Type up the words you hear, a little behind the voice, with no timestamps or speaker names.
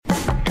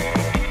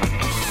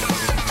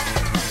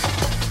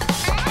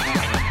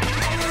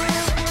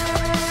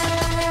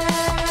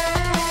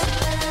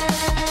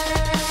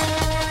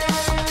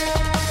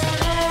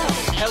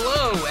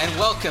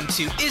welcome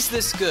to Is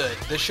This Good,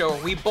 the show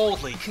where we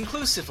boldly,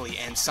 conclusively,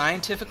 and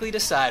scientifically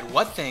decide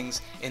what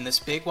things in this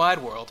big wide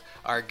world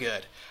are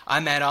good.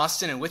 I'm Matt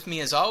Austin, and with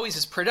me as always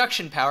is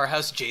production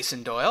powerhouse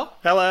Jason Doyle.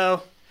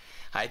 Hello.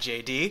 Hi,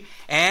 JD.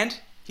 And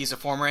he's a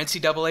former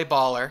NCAA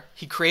baller.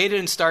 He created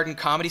and starred in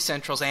Comedy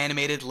Central's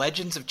animated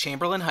Legends of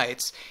Chamberlain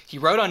Heights. He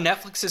wrote on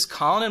Netflix's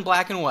Colin in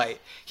Black and White.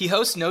 He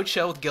hosts No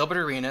Chill with Gilbert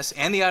Arenas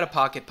and the Out of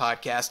Pocket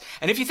podcast.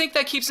 And if you think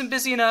that keeps him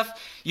busy enough,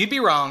 you'd be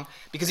wrong,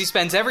 because he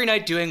spends every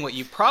night doing what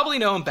you probably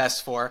know him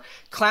best for,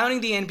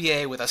 clowning the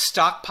NBA with a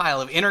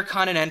stockpile of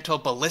intercontinental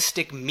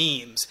ballistic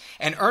memes,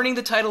 and earning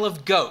the title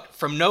of GOAT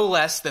from no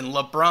less than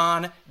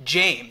LeBron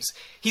James.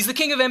 He's the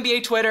king of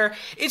NBA Twitter.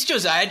 It's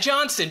Josiah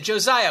Johnson.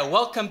 Josiah,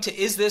 welcome to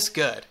Is This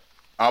Good?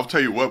 I'll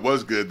tell you what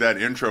was good.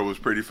 That intro was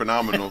pretty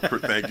phenomenal.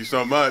 Thank you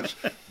so much.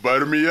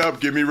 Butter me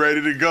up. Get me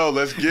ready to go.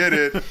 Let's get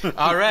it.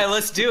 All right,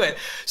 let's do it.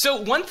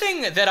 So one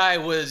thing that I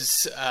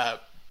was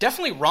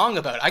definitely wrong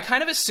about, I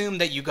kind of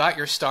assumed that you got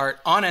your start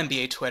on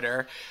NBA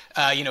Twitter,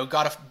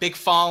 got a big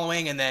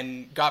following and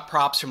then got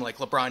props from like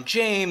LeBron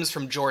James,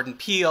 from Jordan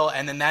Peele,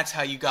 and then that's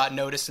how you got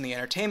noticed in the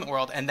entertainment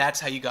world, and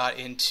that's how you got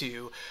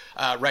into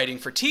writing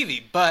for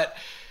TV. But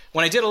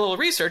when I did a little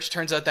research,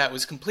 turns out that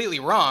was completely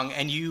wrong,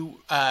 and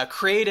you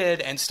created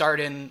and starred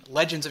in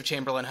Legends of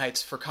Chamberlain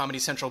Heights for Comedy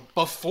Central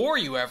before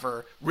you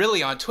ever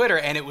really on Twitter,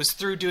 and it was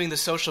through doing the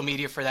social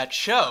media for that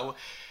show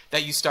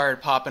that you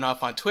started popping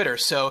up on Twitter.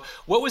 So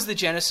what was the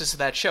genesis of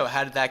that show?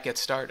 How did that get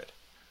started?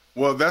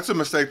 Well, that's a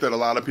mistake that a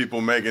lot of people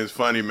make, and it's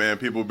funny, man.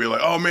 People be like,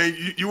 oh, man,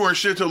 you weren't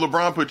shit till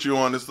LeBron put you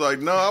on. It's like,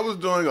 no, I was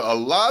doing a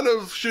lot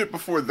of shit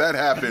before that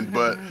happened,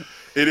 but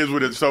it is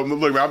what it is. So,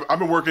 look, I've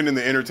been working in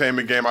the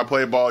entertainment game. I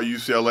played ball at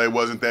UCLA,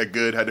 wasn't that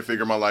good, had to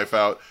figure my life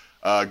out.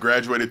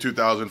 Graduated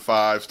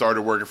 2005,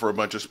 started working for a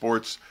bunch of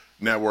sports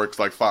networks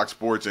like Fox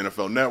Sports,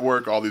 NFL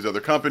Network, all these other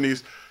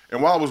companies.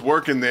 And while I was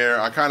working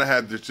there, I kind of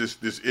had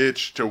this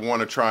itch to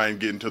want to try and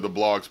get into the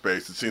blog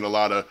space. I'd seen a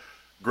lot of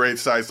great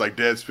sites like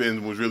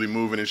Deadspin was really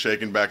moving and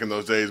shaking back in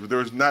those days, but there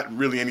was not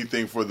really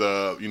anything for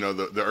the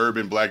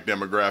urban black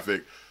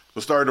demographic.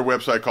 So started a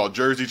website called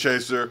Jersey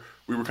Chaser.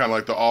 We were kind of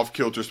like the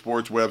off-kilter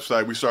sports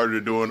website. We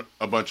started doing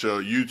a bunch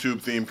of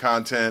YouTube-themed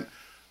content.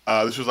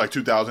 This was like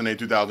 2008,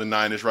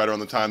 2009-ish, right around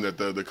the time that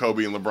the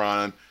Kobe and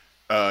LeBron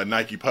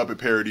Nike puppet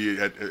parody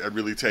had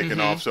really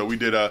taken off. So we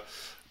did a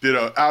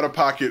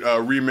out-of-pocket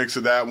remix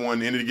of that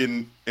one. Ended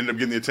up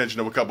getting the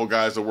attention of a couple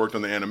guys that worked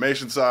on the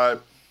animation side.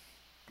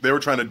 They were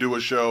trying to do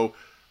a show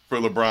for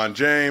LeBron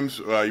James.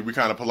 We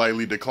kind of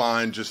politely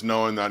declined, just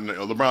knowing that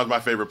LeBron's my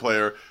favorite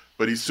player,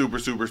 but he's super,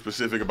 super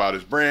specific about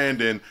his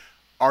brand, and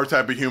our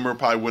type of humor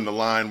probably wouldn't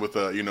align with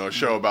a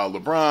show about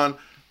LeBron.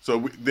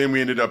 So then we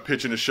ended up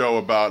pitching a show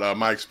about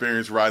my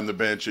experience riding the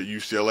bench at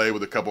UCLA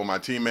with a couple of my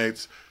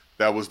teammates.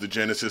 That was the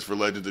genesis for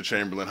Legends of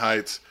Chamberlain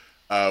Heights.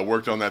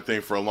 Worked on that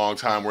thing for a long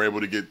time. We're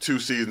able to get 2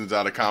 seasons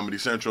out of Comedy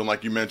Central. And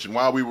like you mentioned,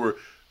 while we were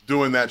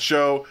doing that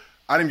show,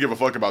 I didn't give a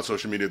fuck about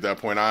social media at that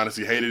point. I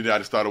honestly hated it. I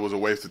just thought it was a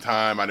waste of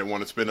time. I didn't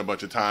want to spend a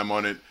bunch of time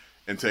on it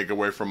and take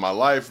away from my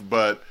life.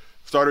 But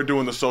started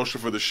doing the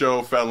social for the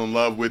show, fell in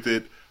love with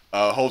it.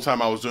 Whole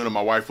time I was doing it,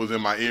 my wife was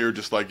in my ear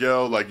just like,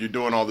 yo, like you're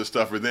doing all this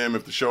stuff for them.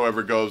 If the show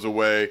ever goes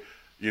away,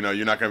 you're not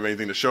going to have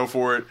anything to show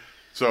for it.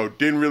 So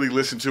didn't really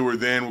listen to her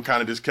then. We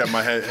kind of just kept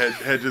my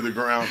head to the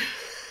ground.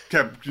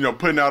 Kept,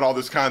 putting out all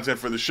this content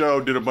for the show.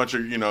 Did a bunch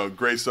of,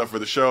 great stuff for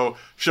the show.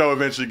 Show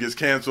eventually gets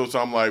canceled. So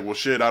I'm like, well,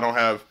 shit, I don't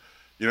have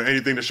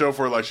anything to show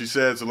for it, like she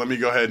said. So let me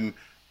go ahead and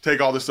take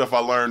all this stuff I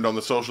learned on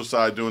the social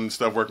side, doing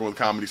stuff, working with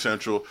Comedy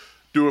Central,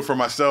 do it for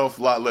myself,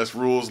 a lot less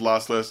rules,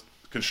 lots less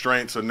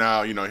constraints. So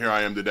now, here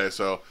I am today.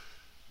 So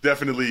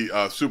definitely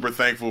super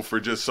thankful for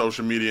just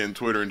social media and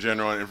Twitter in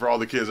general. And for all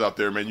the kids out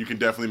there, man, you can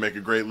definitely make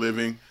a great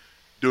living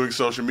doing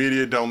social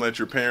media. Don't let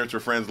your parents or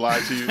friends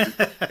lie to you.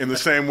 In the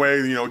same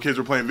way, kids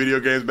were playing video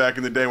games back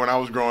in the day when I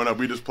was growing up.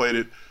 We just played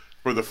it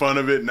for the fun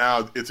of it.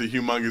 Now it's a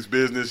humongous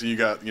business, and you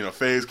got,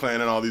 FaZe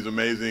Clan and all these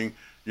amazing,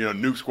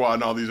 Nuke Squad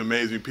and all these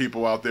amazing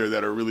people out there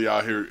that are really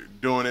out here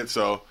doing it.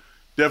 So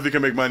definitely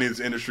can make money in this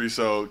industry,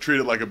 so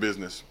treat it like a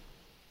business.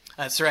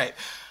 That's right.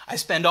 I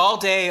spend all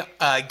day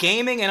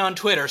gaming and on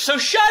Twitter, so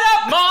shut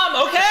up,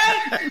 Mom,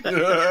 okay?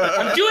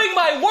 I'm doing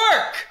my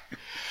work.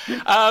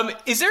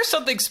 Is there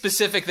something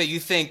specific that you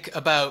think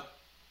about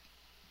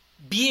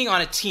being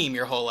on a team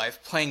your whole life,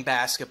 playing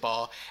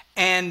basketball,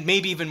 and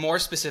maybe even more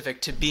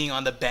specific to being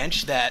on the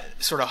bench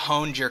that sort of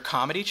honed your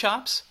comedy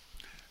chops?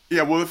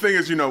 Yeah, well, the thing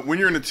is, when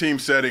you're in a team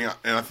setting,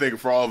 and I think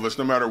for all of us,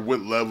 no matter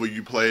what level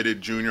you played at,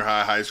 junior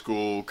high, high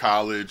school,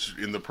 college,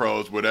 in the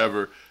pros,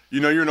 whatever,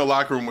 you're in a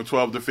locker room with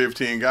 12 to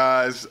 15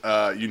 guys.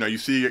 You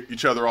see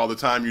each other all the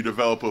time. You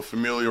develop a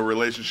familial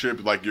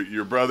relationship like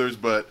your brothers,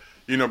 but,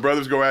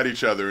 brothers go at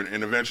each other,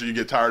 and eventually you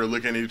get tired of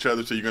looking at each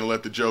other, so you're going to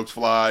let the jokes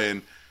fly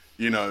and,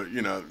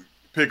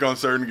 pick on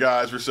certain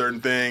guys for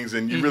certain things,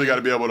 and you really got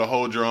to be able to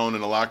hold your own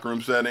in a locker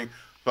room setting.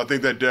 So I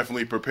think that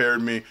definitely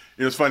prepared me.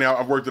 It's funny,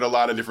 I've worked at a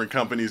lot of different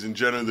companies, and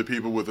generally the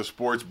people with a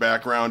sports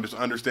background just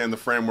understand the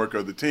framework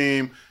of the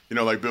team.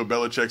 Like Bill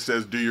Belichick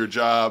says, do your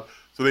job.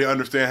 So they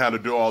understand how to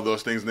do all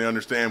those things, and they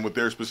understand what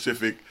their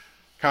specific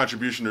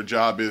contribution or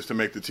job is to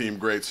make the team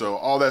great. So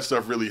all that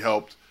stuff really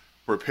helped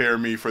prepare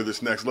me for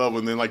this next level.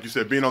 And then, like you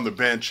said, being on the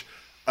bench,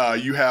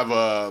 you have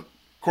a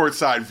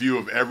courtside view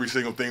of every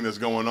single thing that's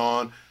going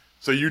on.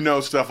 So you know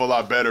stuff a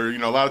lot better.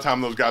 A lot of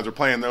time those guys are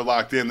playing, they're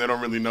locked in, they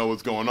don't really know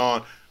what's going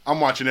on. I'm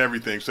watching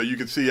everything, so you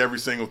can see every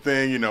single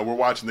thing. We're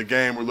watching the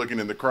game, we're looking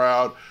in the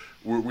crowd.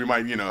 We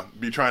might,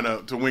 be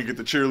trying to wink at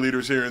the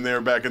cheerleaders here and there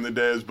back in the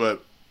days,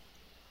 but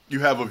you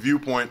have a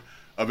viewpoint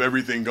of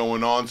everything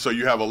going on, so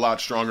you have a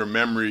lot stronger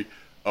memory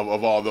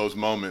of all those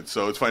moments.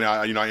 So it's funny,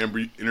 I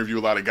interview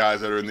a lot of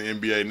guys that are in the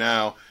NBA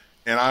now,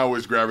 and I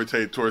always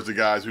gravitate towards the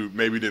guys who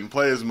maybe didn't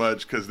play as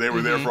much because they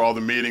were there for all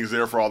the meetings,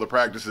 there for all the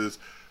practices,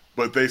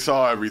 but they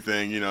saw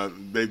everything.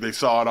 They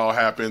saw it all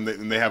happen,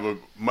 and they have a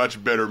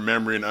much better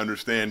memory and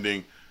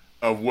understanding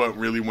of what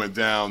really went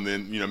down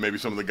than maybe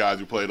some of the guys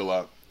who played a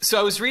lot. So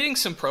I was reading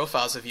some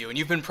profiles of you, and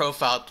you've been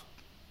profiled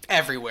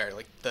everywhere,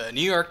 like the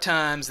New York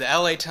Times, the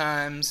LA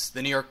Times,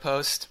 the New York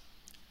Post.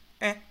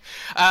 Not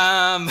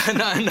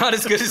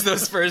as good as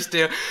those first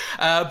two.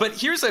 But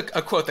here's a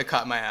quote that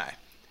caught my eye.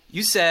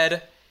 You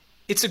said,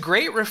 "It's a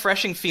great,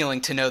 refreshing feeling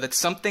to know that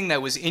something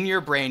that was in your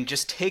brain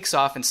just takes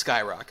off and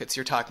skyrockets."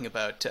 You're talking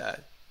about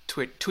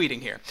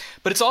tweeting here.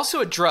 "But it's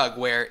also a drug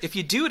where, if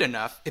you do it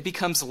enough, it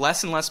becomes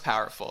less and less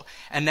powerful.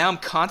 And now I'm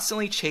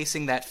constantly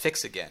chasing that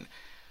fix again.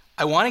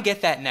 I want to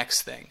get that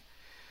next thing."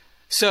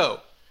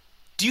 So,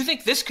 do you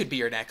think this could be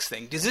your next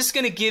thing? Is this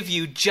going to give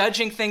you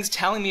judging things,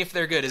 telling me if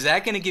they're good? Is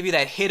that going to give you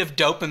that hit of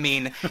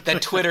dopamine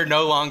that Twitter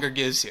no longer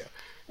gives you?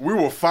 We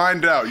will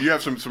find out. You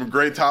have some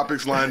great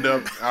topics lined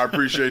up. I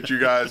appreciate you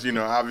guys.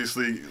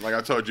 Obviously, like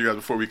I told you guys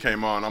before we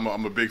came on,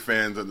 I'm a big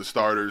fan of the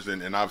starters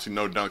and obviously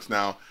No Dunks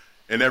now.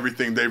 And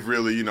everything they've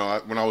really,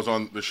 when I was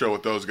on the show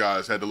with those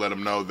guys, had to let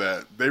them know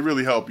that they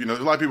really help. There's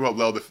a lot of people who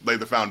help lay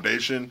the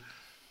foundation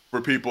for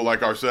people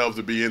like ourselves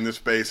to be in this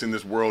space, in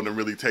this world, and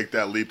really take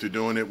that leap to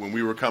doing it. When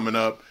we were coming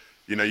up,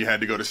 you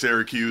had to go to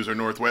Syracuse or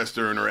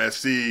Northwestern or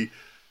SC,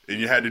 and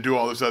you had to do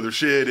all this other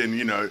shit and,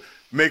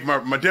 make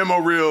my demo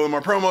reel and my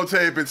promo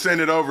tape and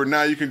send it over.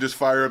 Now you can just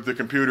fire up the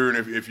computer,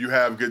 and if you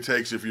have good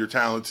takes, if you're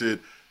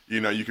talented,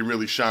 you can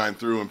really shine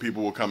through and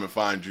people will come and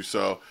find you.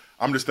 So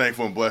I'm just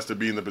thankful and blessed to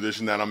be in the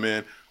position that I'm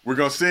in. We're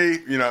going to see,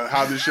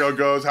 how this show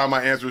goes, how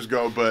my answers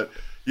go, but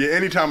yeah,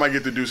 anytime I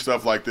get to do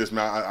stuff like this,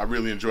 man, I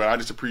really enjoy it. I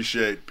just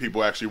appreciate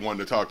people actually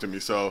wanting to talk to me.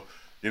 So,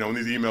 when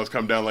these emails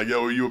come down like,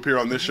 "Yo, will you appear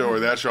on this show or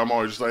that show?" I'm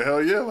always just like,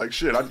 hell yeah, like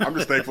shit. I'm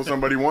just thankful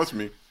somebody wants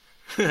me.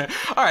 All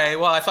right,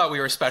 well, I thought we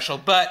were special,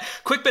 but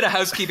quick bit of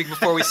housekeeping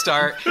before we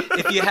start.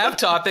 If you have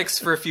topics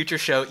for a future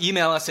show,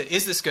 email us at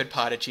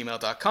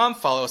isthisgoodpod@gmail.com.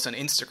 Follow us on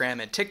Instagram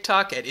and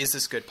TikTok at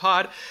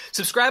isthisgoodpod.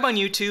 Subscribe on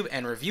YouTube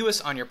and review us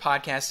on your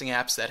podcasting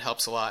apps. That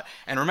helps a lot.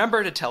 And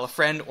remember to tell a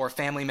friend or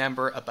family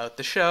member about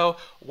the show.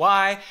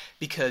 Why?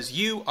 Because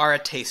you are a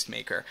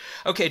tastemaker.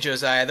 Okay,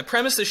 Josiah, the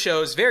premise of the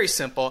show is very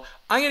simple.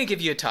 I'm going to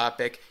give you a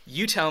topic.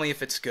 You tell me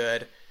if it's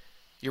good.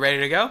 You ready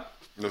to go?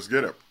 Let's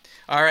get it.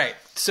 All right,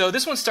 so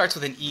this one starts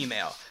with an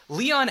email.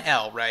 Leon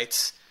L.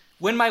 writes,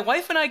 "When my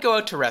wife and I go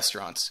out to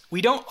restaurants,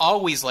 we don't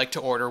always like to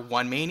order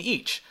one main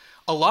each.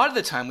 A lot of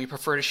the time we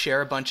prefer to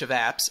share a bunch of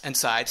apps and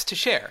sides to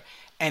share.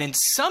 And in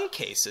some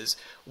cases,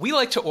 we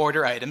like to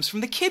order items from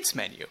the kids'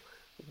 menu.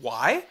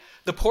 Why?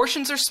 The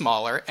portions are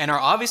smaller and are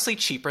obviously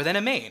cheaper than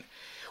a main.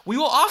 We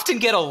will often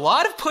get a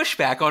lot of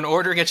pushback on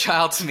ordering a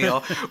child's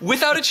meal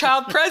without a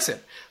child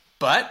present,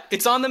 but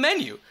it's on the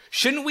menu.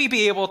 Shouldn't we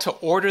be able to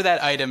order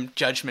that item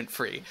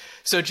judgment-free?"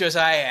 So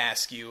Josiah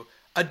asks you,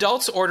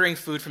 adults ordering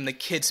food from the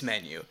kids'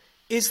 menu,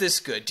 is this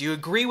good? Do you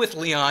agree with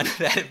Leon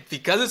that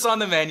because it's on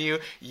the menu,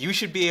 you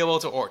should be able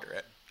to order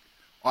it?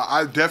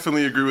 I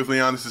definitely agree with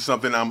Leon. This is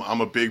something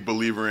I'm a big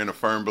believer in, a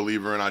firm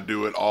believer in. I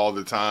do it all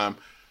the time.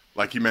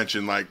 Like you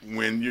mentioned, like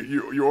when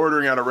you're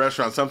ordering at a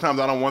restaurant, sometimes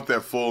I don't want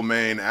that full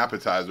main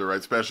appetizer, right?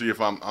 Especially if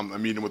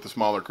I'm eating with a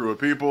smaller crew of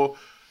people.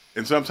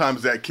 And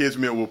sometimes that kids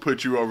meal will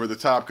put you over the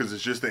top because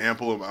it's just the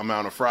ample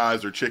amount of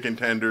fries or chicken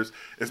tenders.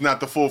 It's not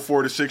the full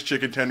 4 to 6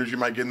 chicken tenders you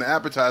might get in the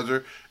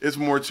appetizer. It's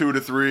more 2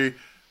 to 3.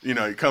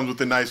 It comes with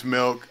the nice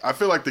milk. I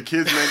feel like the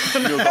kids' meals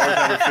always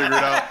have it figured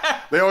out.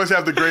 They always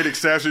have the great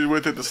accessories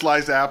with it, the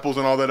sliced apples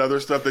and all that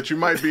other stuff that you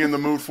might be in the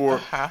mood for.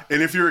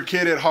 And if you're a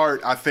kid at heart,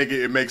 I think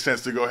it makes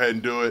sense to go ahead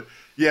and do it.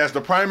 Yes,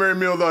 the primary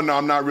meal, though, no,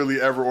 I'm not really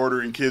ever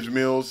ordering kids'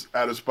 meals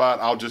at a spot.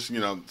 I'll just,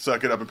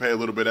 suck it up and pay a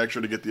little bit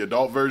extra to get the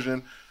adult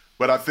version.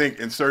 But I think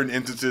in certain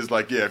instances,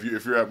 like, yeah, if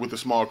you're with a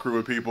small crew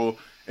of people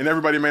and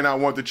everybody may not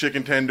want the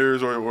chicken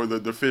tenders or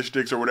the fish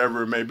sticks or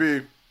whatever it may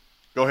be,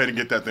 go ahead and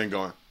get that thing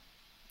going.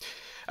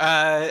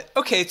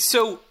 Okay,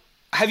 so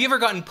have you ever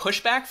gotten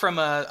pushback from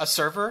a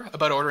server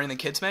about ordering the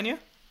kids menu?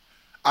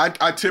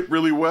 I tip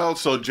really well,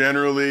 so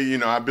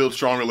generally, I build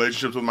strong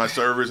relationships with my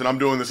servers, and I'm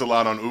doing this a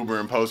lot on Uber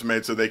and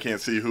Postmates so they can't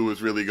see who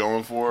is really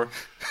going for.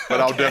 But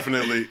okay. I'll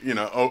definitely,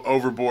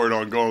 overboard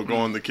on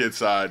going the kid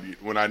side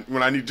when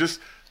I need just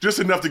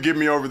enough to get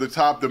me over the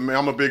top.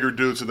 I'm a bigger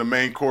dude, so the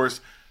main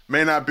course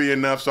may not be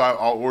enough, so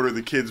I'll order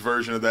the kids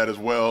version of that as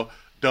well,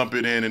 dump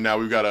it in, and now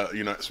we've got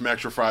some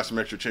extra fries, some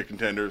extra chicken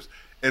tenders.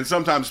 And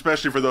sometimes,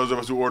 especially for those of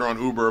us who order on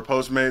Uber or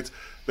Postmates,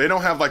 they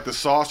don't have like the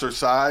sauce or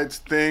sides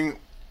thing.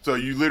 So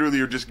you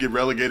literally just get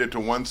relegated to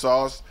one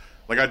sauce.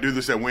 Like I do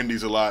this at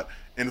Wendy's a lot,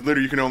 and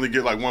literally you can only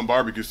get like one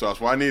barbecue sauce.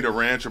 Well, I need a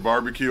ranch or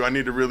barbecue. I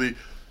need to really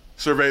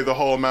survey the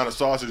whole amount of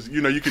sauces.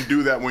 You know, you can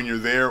do that when you're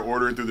there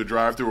ordering through the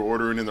drive-thru or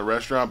ordering in the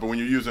restaurant, but when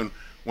you're using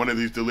one of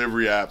these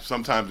delivery apps,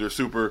 sometimes they're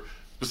super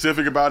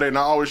specific about it, and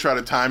I always try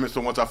to time it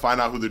so once I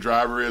find out who the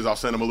driver is, I'll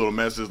send them a little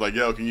message like,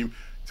 yo, can you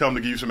tell them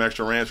to give you some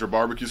extra ranch or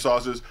barbecue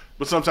sauces?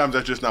 But sometimes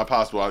that's just not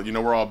possible. You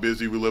know, we're all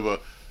busy. We live a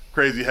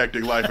crazy,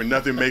 hectic life, and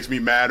nothing makes me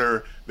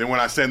madder than when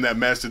I send that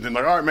message and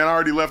like, all right, man, I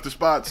already left the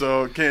spot,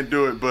 so can't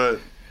do it, but,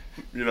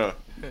 you know.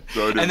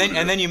 So and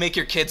then you make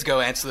your kids go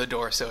answer the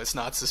door so it's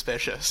not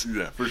suspicious.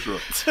 Yeah, for sure.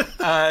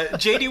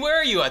 JD, where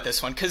are you at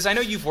this one? Because I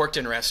know you've worked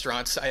in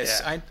restaurants.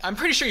 I'm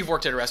pretty sure you've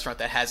worked at a restaurant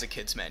that has a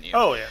kids menu.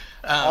 Oh, yeah.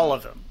 All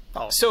of them.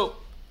 So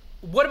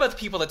what about the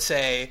people that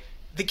say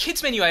the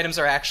kids menu items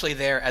are actually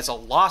there as a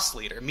loss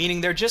leader,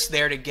 meaning they're just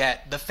there to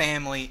get the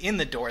family in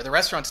the door? The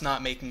restaurant's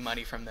not making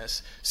money from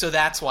this, so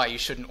that's why you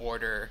shouldn't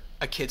order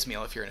a kids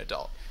meal if you're an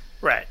adult.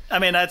 Right. I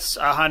mean, that's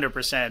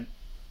 100%.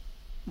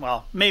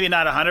 Well, maybe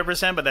not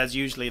 100%, but that's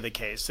usually the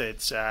case.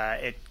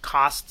 It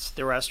costs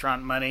the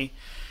restaurant money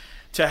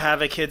to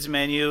have a kids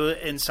menu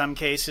in some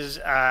cases.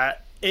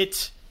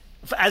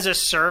 As a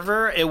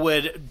server, it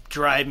would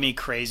drive me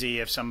crazy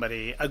if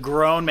a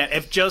grown man,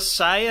 if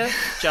Josiah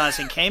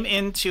Johnson came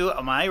into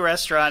my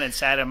restaurant and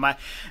sat in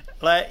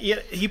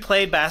he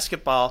played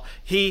basketball.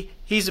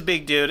 He's a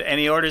big dude, and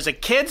he orders a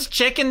kid's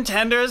chicken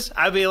tenders.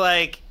 I'd be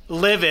like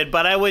livid,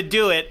 but I would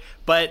do it.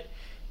 But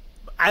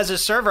as a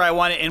server, I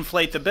want to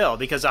inflate the bill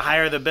because the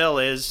higher the bill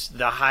is,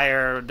 the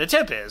higher the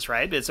tip is,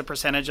 right? It's a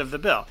percentage of the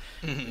bill.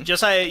 Mm-hmm.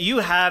 Josiah, you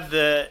have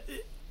the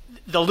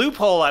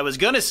loophole I was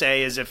going to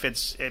say is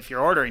if you're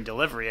ordering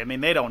delivery, I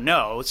mean, they don't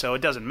know, so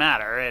it doesn't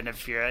matter. And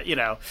if you're,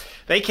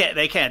 they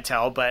can't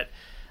tell, but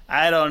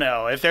I don't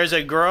know. If there's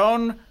a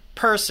grown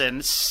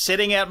person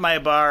sitting at my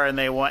bar and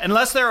they want,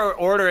 unless they're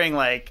ordering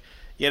like,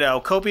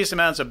 copious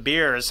amounts of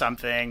beer or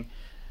something,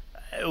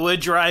 it would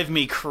drive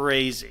me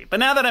crazy.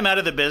 But now that I'm out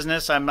of the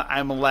business,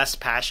 I'm less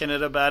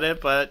passionate about it,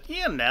 but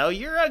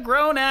you're a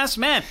grown ass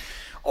man.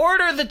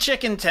 Order the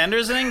chicken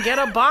tenders and then get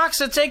a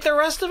box and take the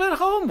rest of it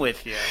home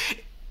with you.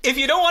 If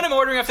you don't want him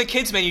ordering off the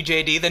kids menu,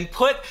 JD, then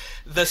put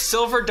the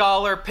silver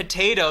dollar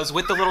potatoes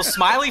with the little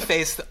smiley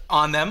face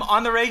on them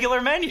on the regular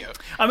menu.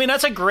 I mean,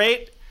 that's a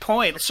great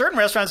point. Certain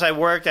restaurants I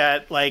worked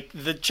at, like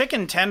the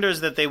chicken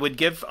tenders that they would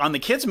give on the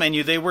kids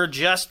menu, they were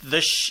just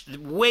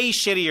way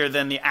shittier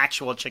than the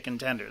actual chicken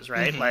tenders,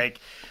 right? Mm-hmm. Like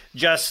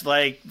just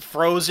like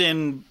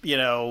frozen,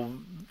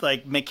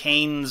 like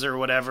McCain's or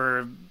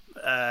whatever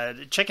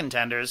chicken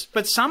tenders.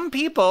 But some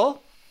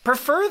people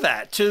prefer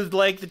that to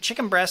like the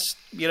chicken breast,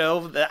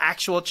 the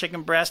actual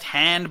chicken breast,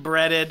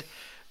 hand-breaded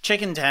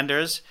chicken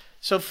tenders.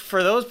 So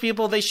for those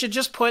people, they should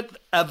just put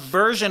a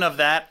version of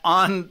that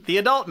on the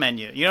adult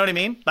menu. You know what I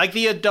mean? Like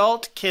the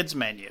adult kids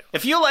menu.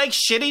 If you like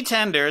shitty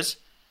tenders,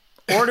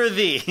 order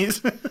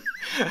these.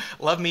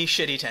 Love me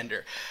shitty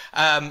tender.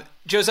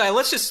 Josiah,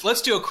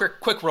 let's do a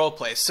quick role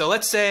play. So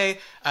let's say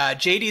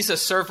JD's a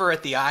server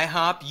at the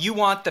IHOP. You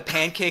want the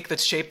pancake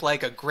that's shaped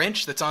like a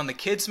Grinch that's on the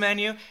kids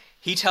menu.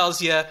 He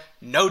tells you,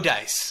 no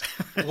dice.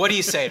 What do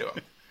you say to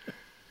him?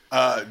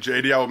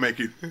 JD, I will make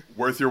it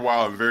worth your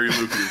while and very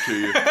lucrative to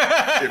you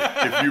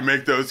if you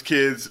make those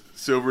kids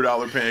silver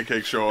dollar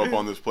pancakes show up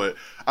on this plate.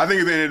 I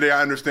think at the end of the day,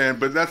 I understand,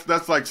 but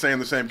that's like saying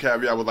the same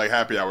caveat with like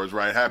happy hours,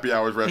 right? Happy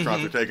hours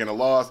restaurants are taking a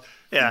loss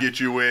to get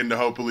you in to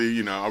hopefully,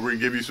 we're going to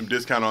give you some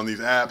discount on these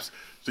apps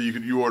so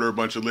you order a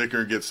bunch of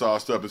liquor and get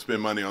sauced up and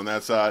spend money on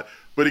that side.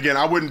 But again,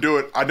 I wouldn't do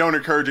it. I don't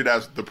encourage it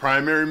as the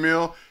primary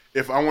meal.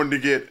 If I wanted to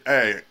get,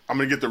 I'm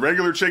going to get the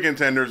regular chicken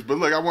tenders, but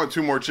look, I want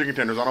 2 more chicken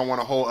tenders. I don't want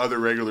a whole other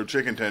regular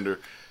chicken tender.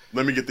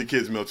 Let me get the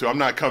kids meal too. I'm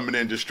not coming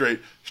in just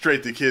straight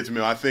to kids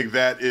meal. I think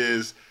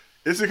it's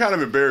kind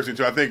of embarrassing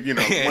too. I think,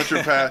 once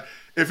you're past,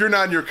 if you're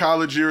not in your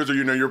college years or,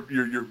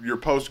 your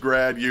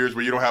post-grad years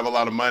where you don't have a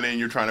lot of money and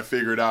you're trying to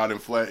figure it out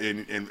and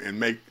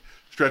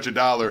stretch a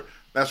dollar,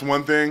 that's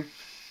one thing.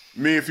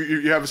 Me, if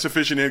you have a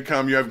sufficient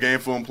income, you have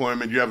gainful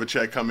employment, you have a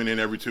check coming in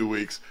every 2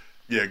 weeks,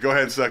 yeah, go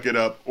ahead and suck it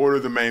up. Order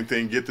the main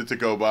thing. Get the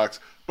to-go box.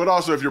 But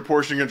also, if you're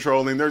portion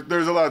controlling,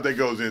 there's a lot that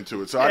goes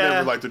into it. So I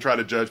never like to try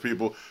to judge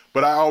people.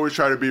 But I always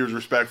try to be as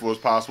respectful as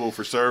possible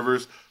for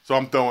servers. So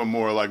I'm throwing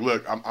more like,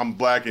 look, I'm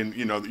black, and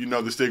you know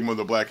the stigma of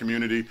the black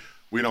community.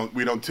 We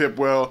don't tip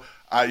well.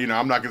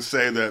 I'm not gonna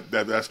say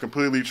that's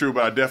completely true,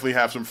 but I definitely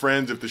have some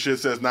friends. If the shit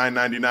says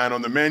 $9.99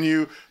 on the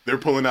menu, they're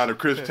pulling out a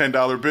crisp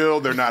 $10 bill.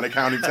 They're not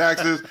accounting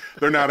taxes.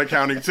 They're not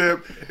accounting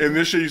tip. And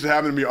this shit used to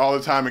happen to me all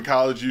the time in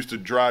college. It used to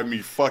drive me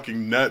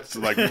fucking nuts.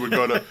 Like we would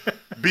go to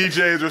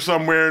BJ's or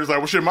somewhere, and it's like,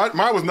 well, shit, mine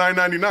was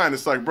 $9.99.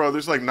 It's like, bro,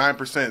 there's like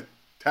 9%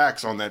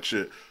 tax on that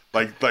shit.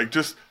 Like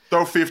just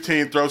throw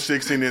 15, throw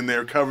 16 in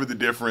there, cover the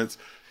difference.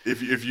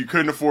 If you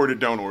couldn't afford it,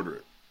 don't order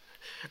it.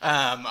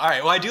 All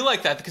right. Well, I do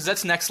like that because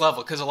that's next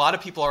level. Because a lot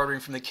of people are ordering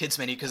from the kids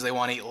menu because they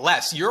want to eat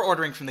less. You're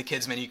ordering from the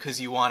kids menu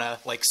because you want to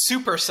like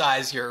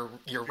supersize your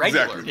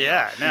regular. Exactly.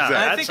 Yeah, no,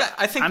 Exactly.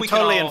 I think I'm we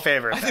totally can all, in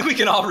favor of I think that. we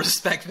can all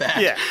respect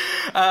that.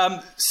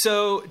 Yeah.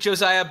 So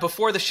Josiah,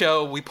 before the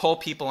show, we poll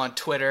people on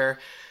Twitter.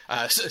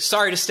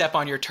 Sorry to step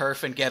on your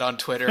turf and get on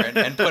Twitter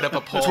and put up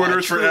a poll.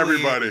 Twitter's for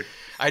everybody.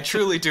 I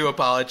truly do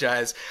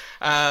apologize.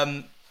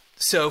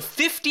 So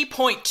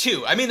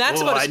 50.2. I mean,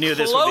 that's about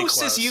as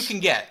close as you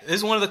can get. This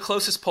is one of the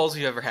closest polls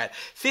we've ever had.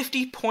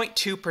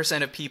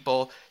 50.2% of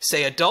people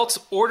say adults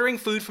ordering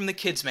food from the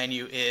kids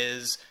menu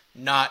is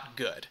not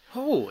good.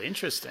 Oh,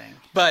 interesting.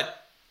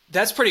 But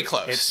that's pretty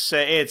close.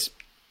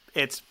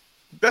 It's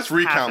That's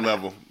recount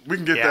level. We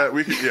can get that.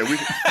 We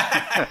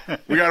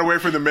we got to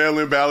wait for the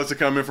mail-in ballots to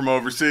come in from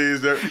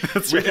overseas.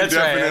 That's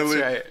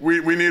right.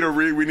 We need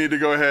we need to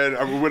go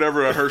ahead.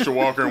 Whatever Herschel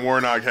Walker and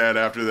Warnock had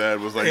after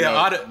that was like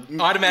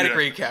automatic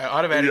recount.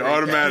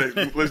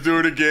 Automatic. Let's do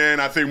it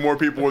again. I think more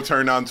people will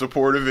turn out in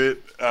support of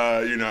it.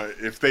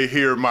 If they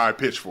hear my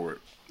pitch for it.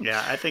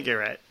 Yeah, I think you're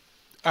right.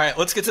 All right,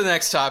 let's get to the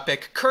next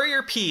topic.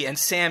 Courier P and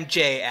Sam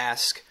J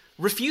ask,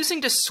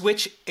 refusing to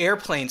switch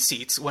airplane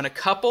seats when a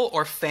couple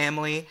or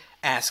family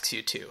asks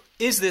you to.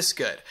 Is this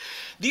good?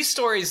 These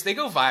stories, they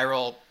go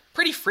viral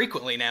pretty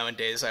frequently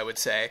nowadays, I would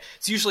say.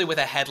 It's usually with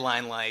a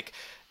headline like,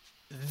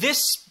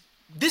 this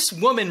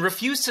woman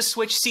refused to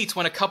switch seats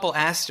when a couple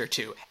asked her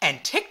to,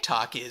 and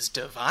TikTok is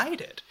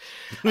divided.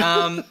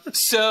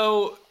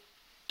 So,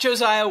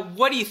 Josiah,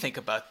 what do you think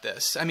about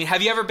this? I mean,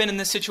 have you ever been in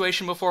this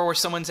situation before where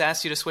someone's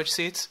asked you to switch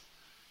seats?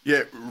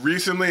 Yeah,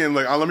 recently, and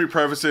let me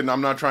preface it, and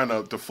I'm not trying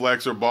to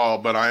flex or ball,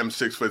 but I am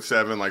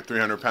 6'7", like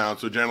 300 pounds,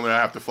 so generally I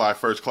have to fly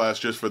first class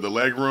just for the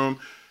leg room.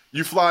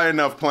 You fly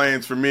enough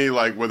planes for me,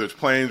 like whether it's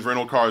planes,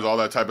 rental cars, all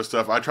that type of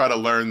stuff, I try to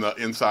learn the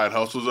inside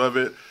hustles of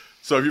it.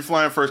 So if you're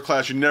flying first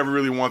class, you never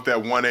really want that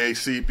 1A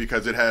seat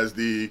because it has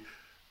the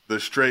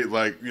straight,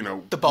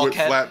 the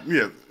bulkhead? Flat,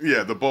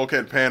 the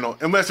bulkhead panel,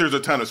 unless there's a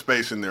ton of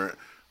space in there,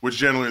 which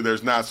generally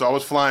there's not. So I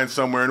was flying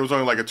somewhere, and it was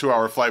only like a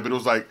 2-hour flight, but it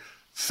was like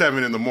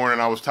 7 in the morning.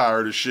 I was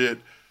tired as shit,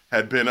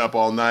 had been up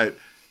all night,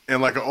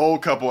 and like an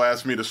old couple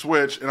asked me to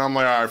switch, and I'm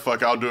like, all right,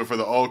 fuck, I'll do it for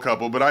the old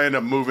couple. But I end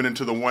up moving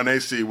into the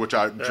 1A seat, which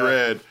I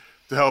dread,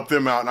 to help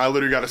them out, and I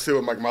literally got to sit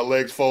with my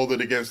legs folded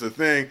against the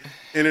thing,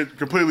 and it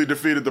completely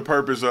defeated the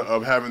purpose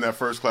of having that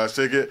first class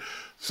ticket.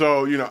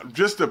 So,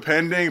 just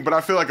depending, but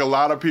I feel like a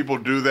lot of people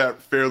do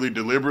that fairly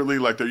deliberately,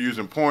 like they're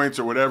using points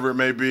or whatever it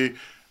may be.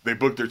 They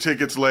book their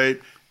tickets late,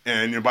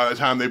 and by the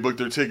time they book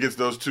their tickets,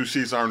 those 2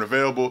 seats aren't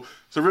available.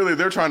 So really,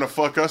 they're trying to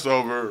fuck us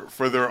over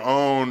for their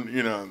own,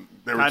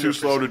 they were too 100%.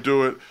 slow to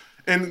do it.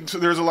 And so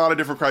there's a lot of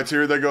different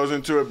criteria that goes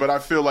into it, but I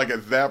feel like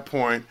at that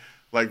point,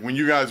 like when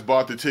you guys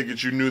bought the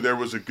tickets, you knew there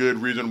was a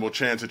good, reasonable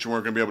chance that you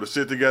weren't going to be able to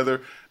sit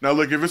together. Now,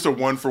 look, if it's a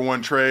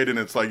 1-for-1 trade and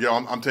it's like, yo,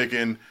 I'm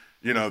taking,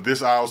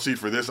 this aisle seat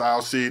for this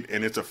aisle seat,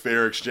 and it's a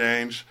fair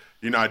exchange,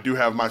 I do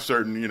have my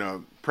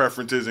certain,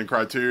 preferences and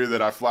criteria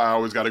that I fly. I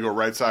always got to go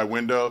right side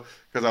window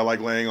because I like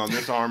laying on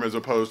this arm as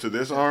opposed to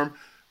this arm.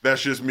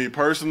 That's just me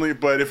personally.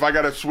 But if I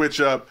got to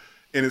switch up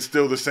and it's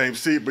still the same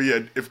seat, but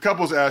yeah, if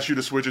couples ask you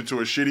to switch into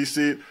a shitty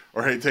seat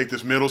or, hey, take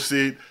this middle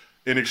seat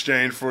in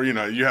exchange for, you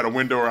had a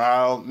window or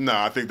aisle, no,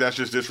 I think that's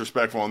just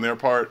disrespectful on their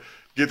part.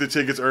 Get the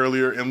tickets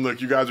earlier. And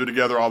look, you guys are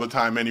together all the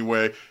time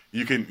anyway.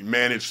 You can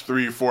manage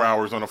 3-4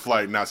 hours on a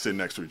flight and not sitting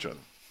next to each other.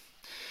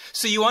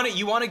 So you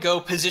want to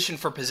go position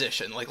for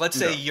position. Like, let's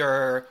say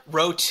you're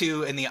row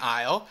 2 in the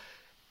aisle.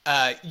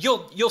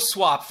 You'll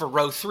swap for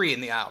row 3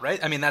 in the aisle,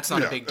 right? I mean, that's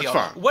not a big deal.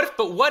 Fine.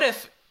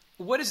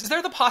 Is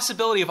there the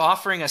possibility of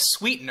offering a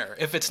sweetener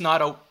if it's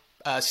not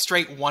a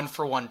straight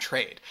 1-for-1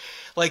 trade?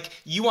 Like,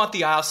 you want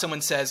the aisle,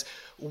 someone says,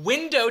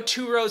 window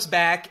 2 rows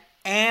back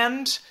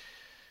and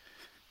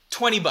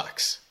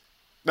 $20.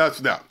 That's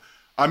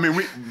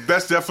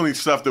definitely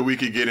stuff that we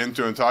could get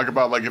into and talk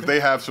about. Like if they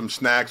have some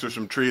snacks or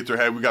some treats or,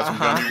 hey, we got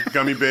some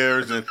gummy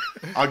bears and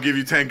I'll give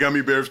you 10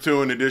 gummy bears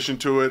too in addition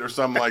to it or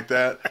something like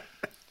that.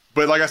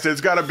 But like I said, it's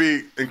got to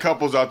be, in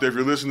couples out there, if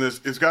you're listening to this,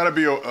 it's got to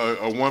be a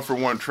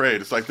 1-for-1 trade.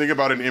 It's like, think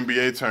about it in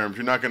NBA terms.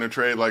 You're not going to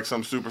trade like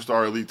some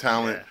superstar elite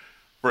talent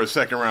for a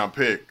second-round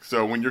pick.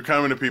 So when you're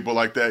coming to people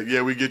like that,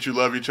 yeah, we get you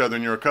love each other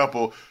and you're a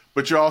couple,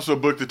 but you also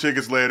booked the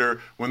tickets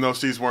later when those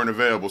seats weren't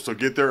available. So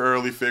get there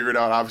early, figure it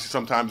out. Obviously,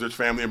 sometimes there's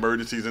family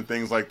emergencies and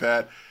things like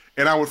that.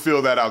 And I would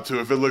feel that out, too.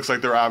 If it looks like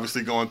they're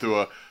obviously going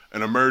through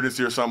an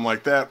emergency or something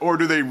like that, or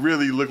do they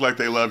really look like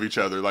they love each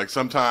other? Like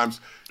sometimes,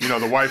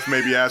 the wife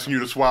may be asking you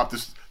to swap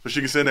this so she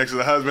can sit next to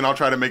the husband. I'll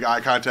try to make eye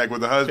contact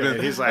with the husband.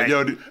 Yeah, he's like,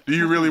 yo, do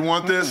you really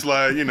want this?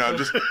 Like,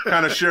 just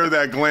kind of share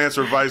that glance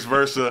or vice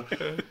versa.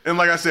 And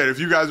like I said, if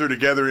you guys are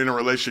together in a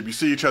relationship, you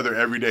see each other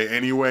every day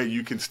anyway,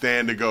 you can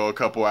stand to go a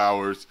couple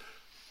hours,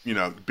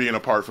 being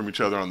apart from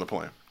each other on the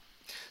plane.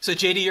 So,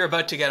 JD, you're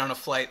about to get on a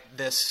flight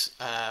this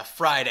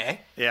Friday.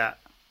 Yeah.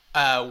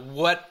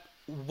 What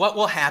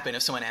will happen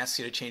if someone asks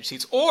you to change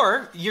seats?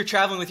 Or you're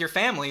traveling with your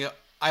family.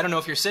 I don't know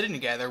if you're sitting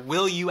together.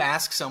 Will you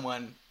ask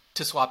someone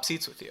to swap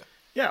seats with you?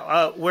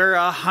 Yeah, we're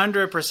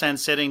 100%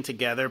 sitting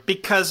together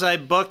because I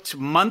booked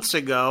months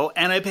ago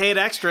and I paid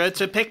extra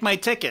to pick my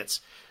tickets,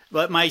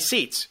 my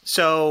seats.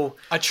 So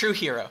a true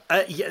hero.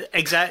 Yeah,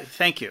 exactly.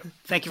 Thank you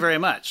very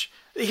much.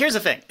 Here's the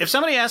thing: if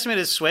somebody asks me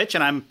to switch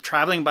and I'm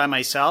traveling by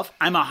myself,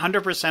 I'm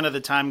 100% of the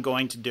time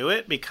going to do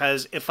it,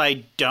 because if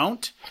I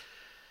don't,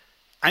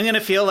 I'm going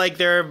to feel like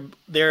they're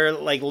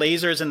like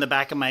lasers in the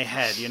back of my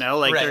head.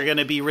 Like Right. They're going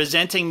to be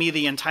resenting me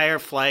the entire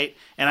flight,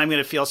 and I'm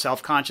going to feel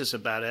self-conscious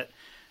about it.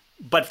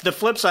 But the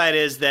flip side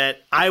is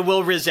that I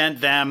will resent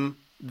them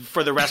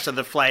for the rest of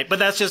the flight. But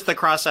that's just the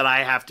cross that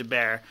I have to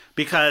bear,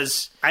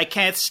 because I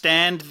can't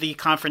stand the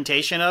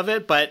confrontation of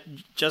it. But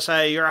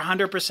Josiah, you're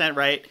 100%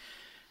 right.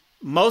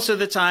 Most of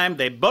the time,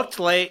 they booked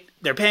late.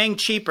 They're paying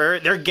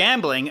cheaper. They're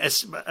gambling,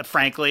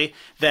 frankly,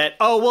 that,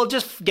 we'll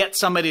just get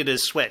somebody to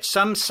switch.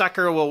 Some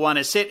sucker will want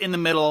to sit in the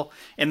middle,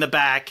 in the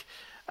back,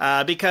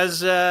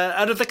 because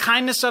out of the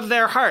kindness of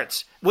their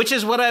hearts, which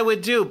is what I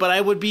would do. But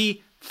I would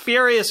be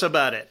furious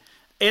about it.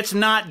 It's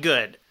not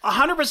good.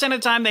 100% of the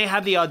time, they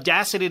have the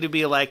audacity to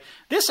be like,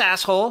 this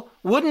asshole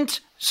wouldn't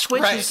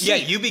switch his seat. Yeah,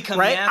 you become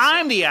right? the asshole.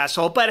 I'm the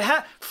asshole,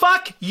 but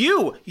fuck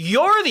you.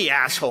 You're the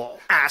asshole.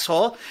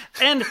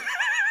 And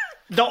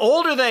the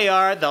older they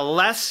are, the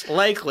less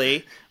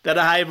likely that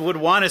I would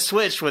want to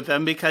switch with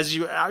them, because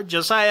you are,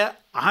 Josiah,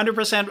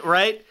 100%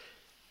 right.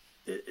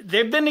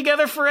 They've been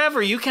together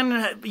forever. You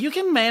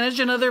can manage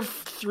another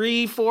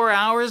 3-4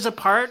 hours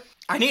apart.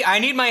 I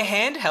need my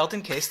hand held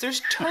in case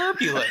there's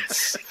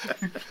turbulence.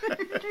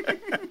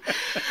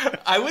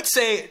 I would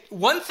say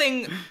one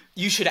thing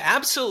you should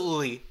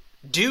absolutely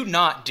do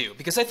not do,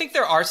 because I think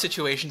there are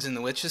situations in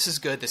which this is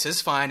good, this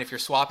is fine if you're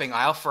swapping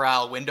aisle for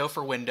aisle, window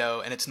for window,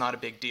 and it's not a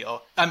big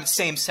deal.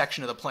 Same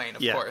section of the plane,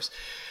 of course.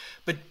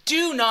 But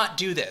do not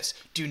do this.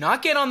 Do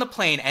not get on the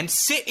plane and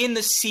sit in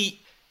the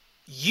seat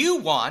you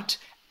want,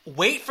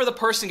 wait for the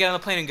person to get on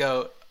the plane and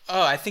go,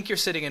 oh, I think you're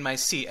sitting in my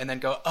seat, and then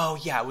go, oh,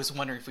 yeah, I was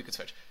wondering if we could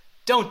switch.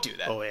 Don't do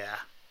that. Oh, yeah.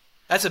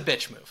 That's a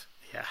bitch move.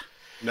 Yeah.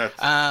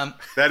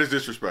 That is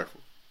disrespectful.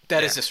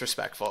 That is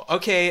disrespectful.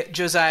 Okay,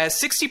 Josiah,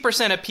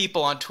 60% of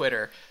people on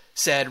Twitter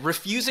said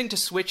refusing to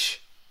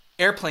switch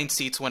airplane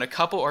seats when a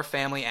couple or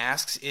family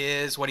asks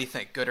is, what do you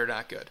think, good or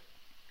not good?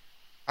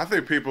 I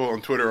think people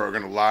on Twitter are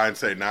going to lie and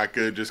say not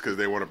good just because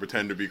they want to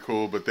pretend to be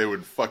cool, but they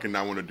would fucking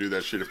not want to do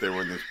that shit if they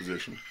were in this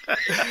position.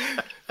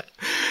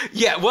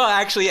 Yeah, well,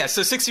 actually, yeah.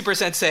 So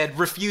 60% said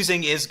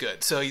refusing is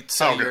good. So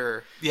Okay.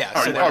 you're, yeah.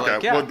 All So right, they're okay.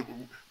 like, yeah. Well,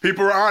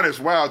 people are honest.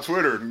 Wow,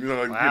 Twitter.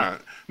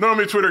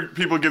 Normally Twitter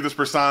people give this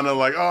persona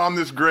like, oh, I'm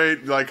this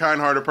great, like,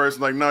 kind-hearted person.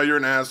 Like, no, you're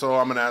an asshole.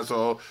 I'm an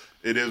asshole.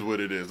 It is what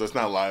it is. Let's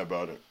not lie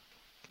about it.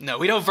 No,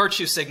 we don't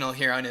virtue signal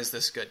here on Is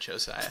This Good,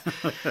 Josiah?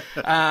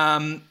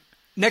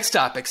 Next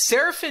topic.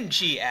 Seraphin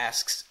G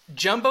asks,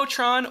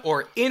 Jumbotron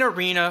or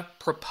in-arena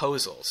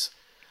proposals?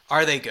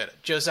 Are they good?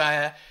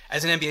 Josiah,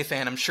 as an NBA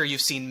fan, I'm sure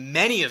you've seen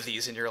many of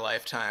these in your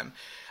lifetime.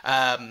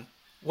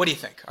 What do you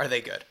think? Are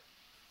they good?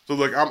 So,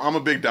 look, I'm a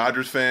big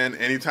Dodgers fan.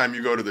 Anytime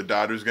you go to the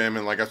Dodgers game,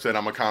 and like I said,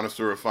 I'm a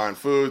connoisseur of fine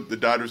food. The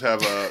Dodgers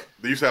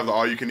they used to have the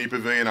all-you-can-eat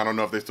pavilion. I don't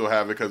know if they still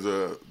have it because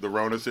of the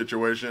Rona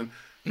situation.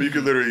 But you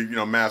could literally,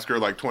 massacre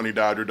like 20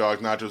 Dodger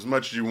dogs, nachos, as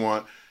much as you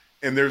want.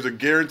 And there's a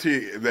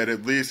guarantee that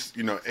at least,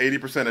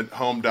 80% of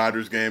home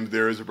Dodgers games,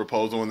 there is a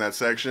proposal in that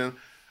section.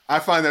 I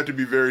find that to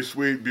be very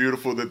sweet,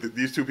 beautiful, that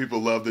these two people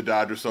love the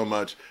Dodgers so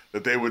much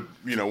that they would,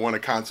 want to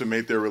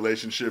consummate their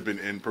relationship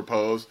and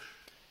propose.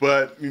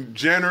 But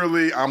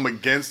generally, I'm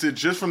against it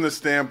just from the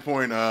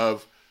standpoint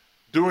of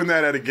doing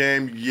that at a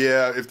game.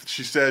 Yeah, if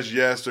she says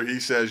yes or he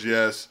says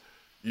yes,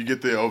 you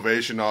get the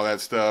ovation, all that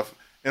stuff.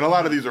 And a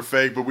lot of these are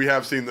fake, but we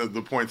have seen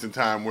the points in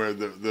time where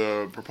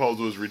the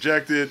proposal is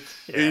rejected,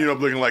 and you end up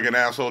looking like an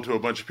asshole to a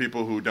bunch of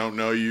people who don't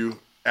know you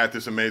at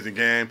this amazing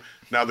game.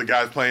 Now the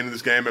guys playing in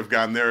this game have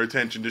gotten their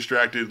attention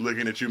distracted,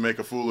 looking at you make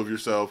a fool of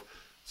yourself.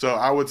 So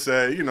I would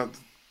say,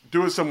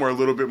 do it somewhere a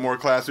little bit more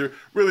classier.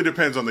 Really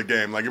depends on the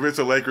game. Like if it's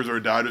a Lakers or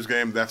a Dodgers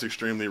game, that's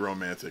extremely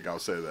romantic. I'll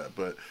say that.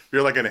 But if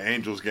you're like at an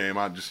Angels game,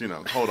 I'd just,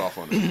 hold off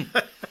on it.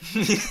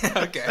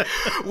 Okay.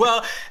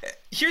 Well,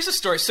 here's a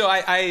story. So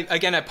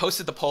I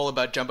posted the poll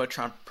about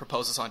Jumbotron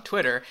proposals on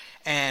Twitter,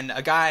 and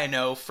a guy I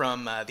know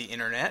from the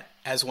internet,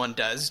 as one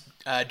does,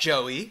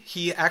 Joey,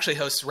 he actually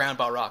hosts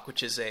Roundball Rock,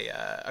 which is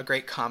a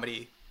great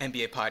comedy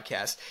NBA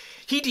podcast.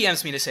 He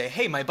DMs me to say,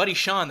 hey, my buddy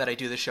Sean that I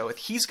do the show with,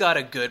 he's got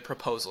a good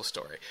proposal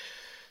story.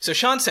 So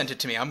Sean sent it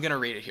to me. I'm going to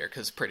read it here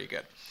because it's pretty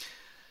good.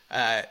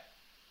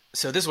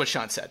 So this is what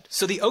Sean said.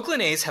 So the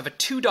Oakland A's have a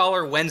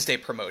 $2 Wednesday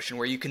promotion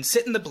where you can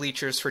sit in the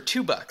bleachers for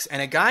 $2,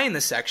 and a guy in the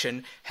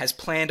section has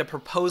planned a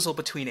proposal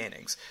between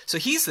innings. So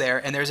he's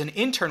there, and there's an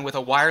intern with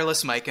a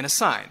wireless mic and a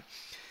sign.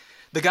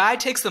 The guy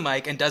takes the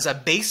mic and does a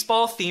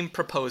baseball-themed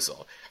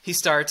proposal. He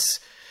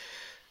starts,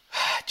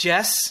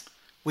 Jess,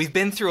 we've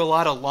been through a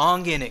lot of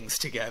long innings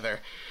together.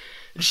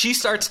 She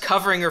starts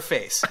covering her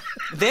face.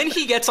 Then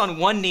he gets on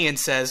one knee and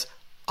says,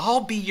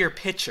 I'll be your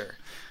pitcher.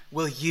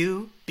 Will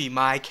you be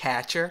my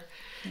catcher?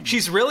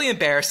 She's really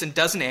embarrassed and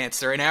doesn't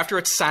answer, and after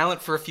it's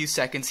silent for a few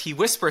seconds, he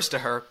whispers to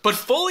her, but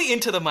fully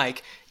into the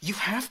mic, "You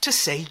have to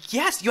say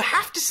yes. You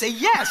have to say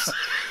yes."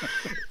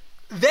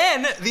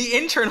 Then the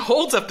intern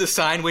holds up the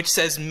sign which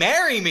says,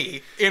 "Marry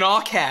me," in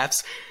all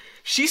caps.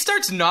 She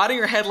starts nodding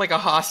her head like a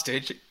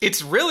hostage.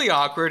 It's really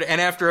awkward,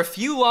 and after a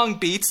few long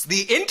beats,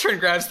 the intern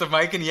grabs the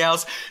mic and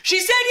yells, "She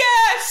said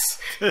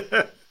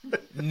yes!"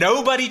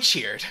 Nobody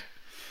cheered.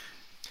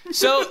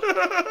 So,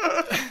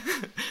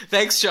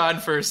 thanks, Sean,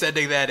 for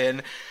sending that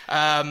in.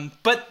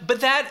 But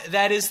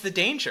that is the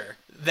danger,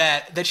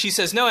 that she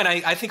says no. And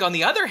I think on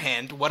the other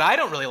hand, what I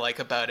don't really like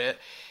about it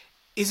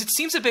is it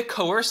seems a bit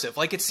coercive.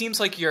 Like, it seems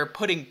like you're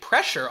putting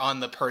pressure on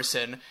the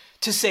person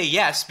to say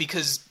yes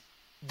because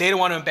they don't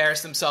want to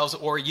embarrass themselves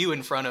or you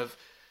in front of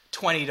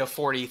 20 to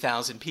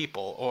 40,000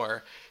 people,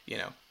 or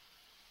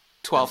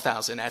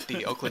 12,000 at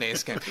the Oakland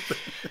A's game.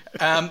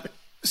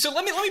 So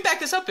let me back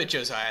this up a bit,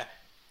 Josiah.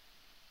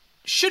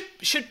 Should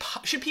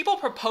people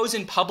propose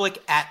in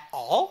public at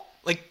all?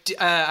 Like,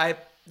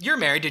 you're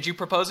married. Did you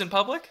propose in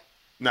public?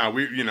 No,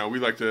 we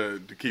like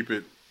to keep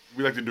it.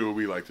 We like to do what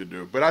we like to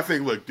do. But I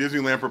think, look,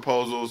 Disneyland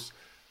proposals.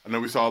 I know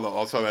we saw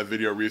that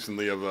video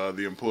recently of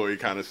the employee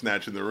kind of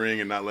snatching the ring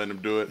and not letting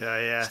him do it.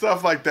 Yeah.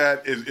 Stuff like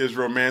that is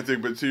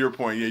romantic. But to your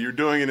point, you're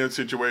doing it in a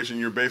situation.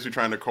 You're basically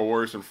trying to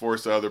coerce and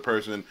force the other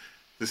person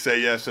to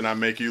say yes and not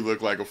make you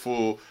look like a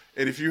fool.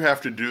 And if you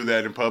have to do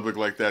that in public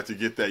like that to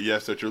get that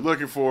yes that you're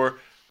looking for,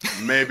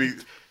 maybe,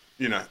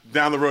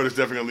 down the road it's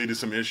definitely going to lead to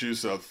some issues.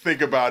 So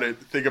think about it.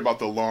 Think about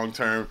the long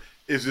term.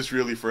 Is this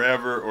really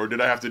forever? Or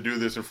did I have to do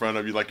this in front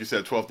of you, like you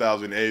said,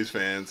 12,000 A's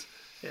fans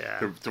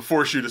to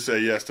force you to say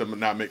yes to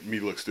not make me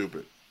look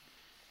stupid?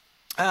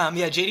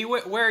 JD,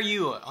 where are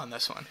you on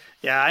this one?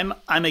 Yeah,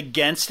 I'm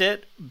against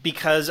it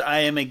because I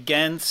am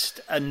against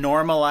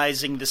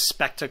normalizing the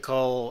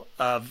spectacle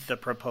of the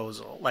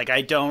proposal. Like,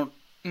 I don't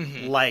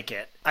like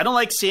it. I don't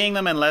like seeing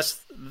them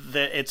unless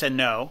it's a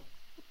no,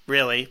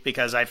 really,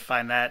 because I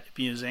find that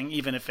amusing,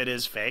 even if it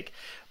is fake.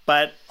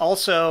 But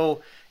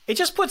also, it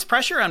just puts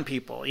pressure on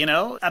people,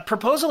 A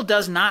proposal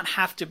does not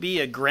have to be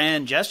a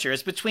grand gesture.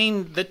 It's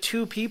between the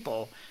two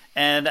people.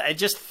 And I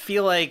just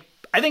feel like,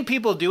 I think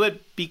people do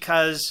it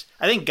because,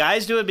 I think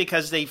guys do it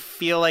because they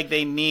feel like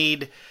they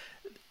need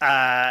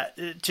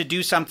to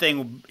do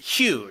something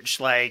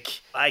huge.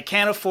 Like, I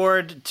can't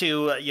afford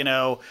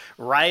to,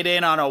 ride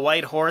in on a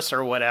white horse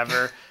or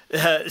whatever.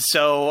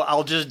 So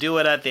I'll just do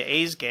it at the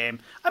A's game.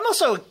 I'm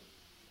also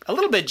a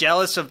little bit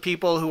jealous of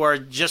people who are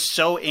just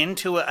so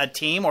into a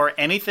team or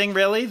anything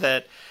really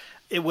that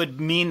it would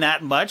mean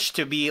that much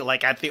to be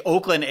like at the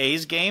Oakland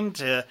A's game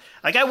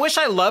I wish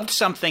I loved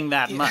something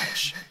that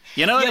much.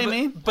 You know what I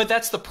mean? But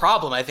that's the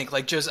problem, I think.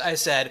 Like Josiah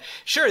said,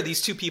 sure,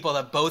 these two people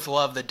that both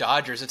love the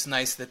Dodgers, it's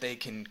nice that they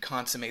can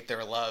consummate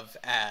their love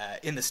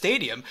in the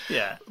stadium.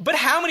 Yeah. But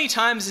how many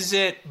times is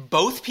it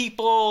both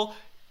people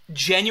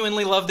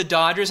genuinely love the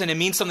Dodgers and it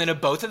means something to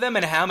both of them?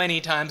 And how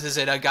many times is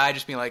it a guy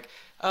just being like,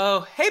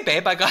 "Oh, hey,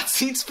 babe, I got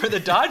seats for the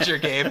Dodger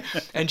game."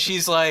 And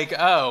she's like,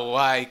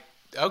 "Oh,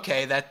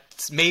 okay,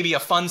 that's maybe a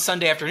fun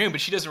Sunday afternoon,"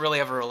 but she doesn't really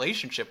have a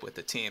relationship with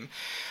the team.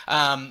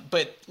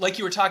 But like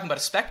you were talking about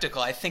a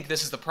spectacle, I think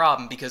this is the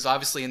problem because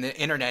obviously in the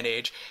internet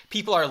age,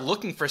 people are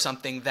looking for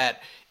something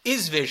that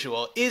is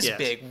visual, is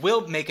big,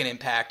 will make an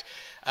impact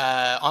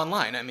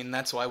online. I mean,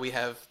 that's why we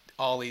have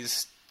all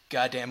these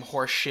goddamn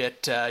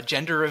horseshit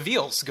gender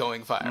reveals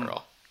going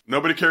viral.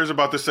 Nobody cares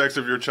about the sex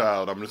of your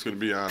child. I'm just going to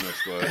be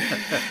honest.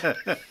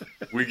 Like,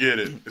 we get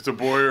it. It's a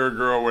boy or a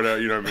girl, whatever.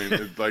 You know what I mean?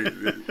 It's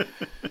like...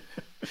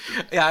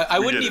 Yeah, I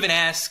wouldn't even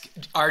ask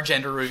our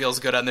gender reveals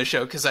good on the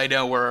show because I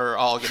know we're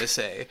all going to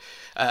say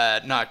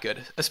not good,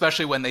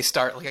 especially when they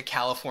start like a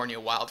California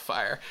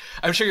wildfire.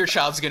 I'm sure your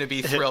child's going to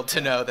be thrilled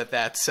to know that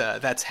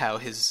that's how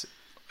his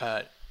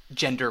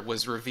gender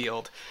was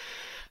revealed.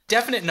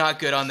 Definite not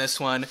good on this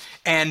one.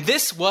 And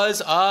this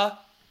was a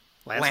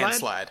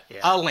landslide.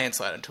 Yeah. A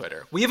landslide on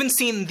Twitter. We haven't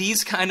seen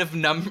these kind of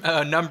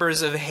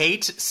numbers of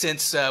hate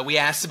since we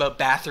asked about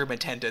bathroom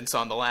attendants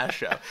on the last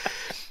show.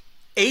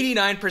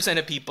 89%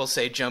 of people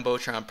say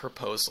Jumbotron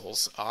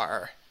proposals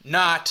are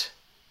not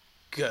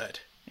good.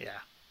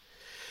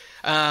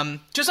 Yeah.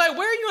 Josiah,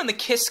 where are you on the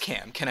kiss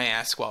cam, can I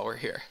ask while we're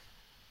here?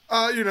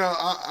 I'm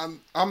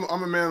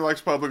a man who likes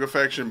public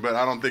affection, but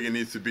I don't think it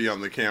needs to be on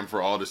the cam for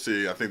all to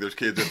see. I think there's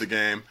kids at the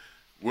game.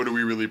 What are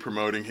we really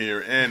promoting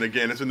here? And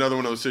again, it's another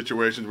one of those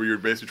situations where you're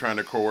basically trying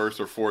to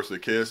coerce or force a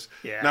kiss.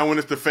 Yeah. Now, when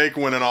it's the fake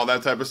one and all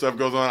that type of stuff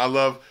goes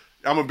on,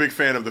 I'm a big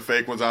fan of the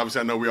fake ones.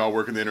 Obviously, I know we all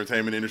work in the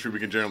entertainment industry. We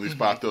can generally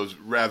spot those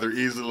rather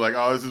easily, like,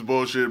 oh, this is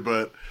bullshit.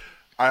 But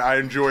I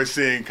enjoy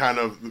seeing kind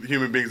of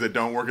human beings that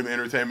don't work in the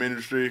entertainment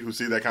industry who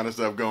see that kind of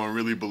stuff go and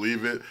really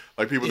believe it.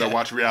 Like people that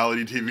watch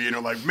reality TV and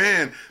are like,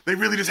 man, they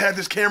really just had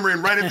this camera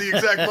in right at the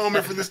exact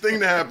moment for this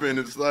thing to happen.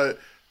 It's like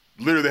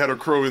literally they had a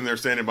crow in there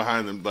standing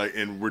behind them, like,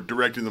 and we're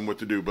directing them what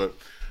to do. But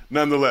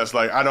nonetheless,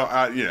 like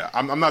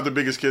I'm not the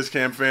biggest kiss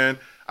cam fan.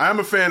 I'm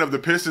a fan of the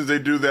Pistons. They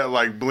do that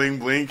like bling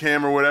bling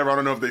cam or whatever. I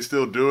don't know if they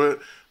still do it,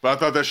 But I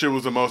thought that shit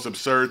was the most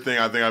absurd thing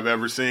I think I've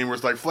ever seen. Where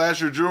it's like,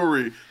 flash your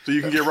jewelry so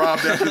you can get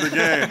robbed after the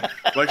game.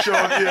 Like,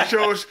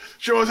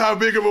 show us how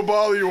big of a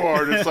baller you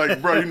are. And it's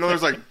like, bro,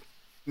 there's like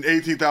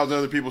 18,000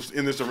 other people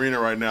in this arena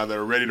right now that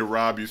are ready to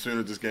rob you soon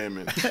as this game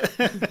ends.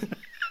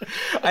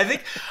 I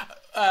think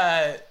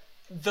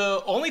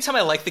the only time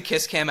I like the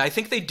kiss cam, I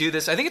think they do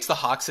this, I think it's the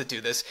Hawks that do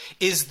this,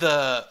 is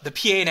the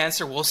PA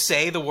announcer will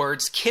say the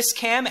words kiss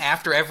cam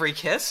after every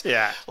kiss.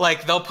 Yeah.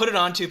 Like, they'll put it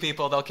on two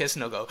people, they'll kiss,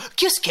 and they'll go,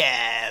 kiss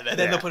cam! And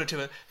then they'll put it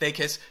to they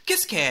kiss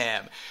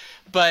cam!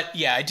 But,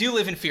 yeah, I do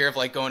live in fear of,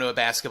 like, going to a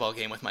basketball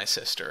game with my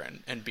sister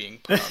and being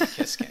put on the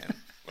kiss cam.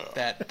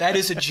 That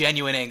is a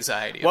genuine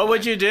anxiety. What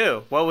would you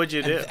do?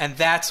 And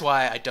that's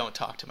why I don't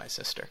talk to my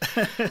sister.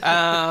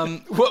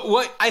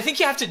 What I think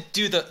you have to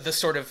do the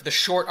sort of the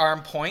short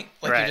arm point,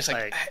 like you're just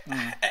like,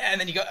 and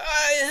then you go,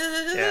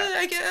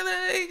 I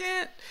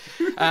can't.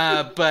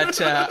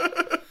 But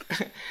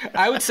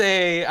I would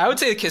say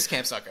the kiss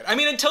cam's not good. I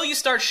mean, until you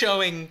start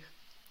showing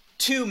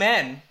two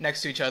men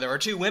next to each other or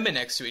two women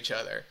next to each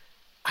other,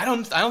 I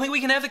don't think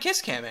we can have the kiss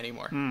cam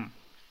anymore.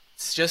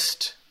 It's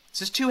just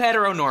too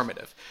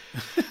heteronormative.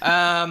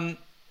 God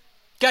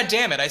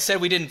damn it! I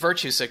said we didn't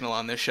virtue signal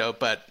on this show,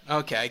 but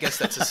okay, I guess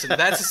that's a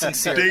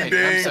sincere ding,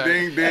 opinion.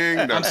 ding,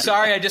 ding. I'm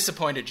sorry I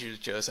disappointed you,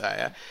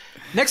 Josiah.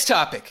 Next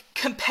topic: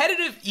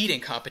 competitive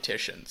eating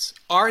competitions.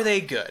 Are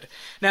they good?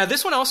 Now,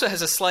 this one also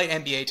has a slight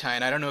NBA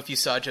tie-in. I don't know if you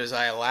saw,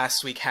 Josiah,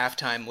 last week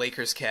halftime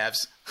Lakers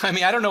Cavs. I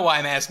mean, I don't know why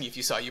I'm asking you if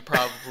you saw. You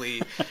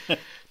probably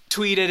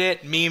tweeted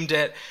it, memed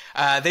it.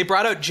 They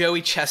brought out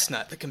Joey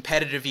Chestnut, the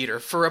competitive eater,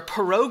 for a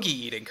pierogi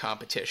eating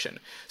competition.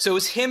 So it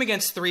was him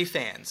against three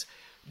fans.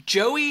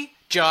 Joey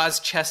Jaws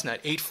Chestnut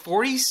ate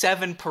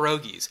 47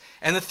 pierogies,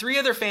 and the three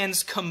other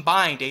fans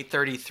combined ate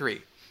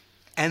 33.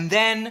 And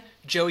then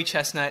Joey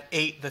Chestnut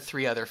ate the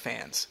three other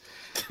fans.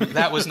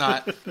 That was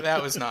not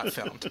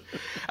filmed.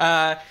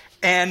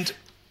 And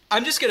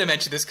I'm just going to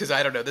mention this because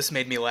I don't know, this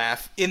made me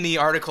laugh. In the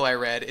article I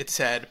read, it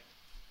said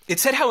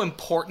how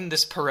important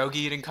this pierogi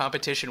eating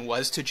competition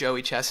was to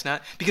Joey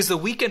Chestnut because the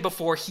weekend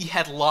before he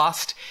had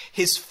lost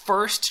his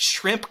first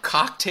shrimp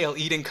cocktail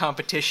eating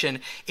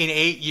competition in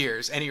 8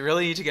 years, and he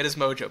really needed to get his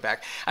mojo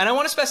back. And I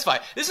want to specify,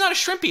 this is not a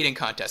shrimp eating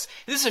contest.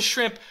 This is a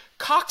shrimp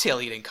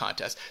cocktail eating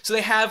contest. So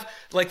they have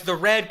like the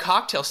red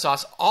cocktail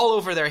sauce all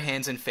over their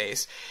hands and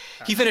face.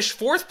 He finished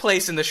 4th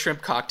place in the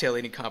shrimp cocktail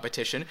eating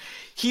competition.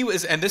 He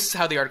was, and this is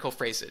how the article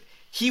phrased it,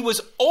 he was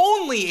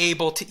only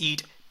able to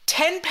eat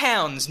 10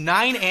 pounds,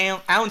 9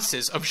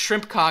 ounces of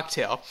shrimp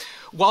cocktail,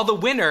 while the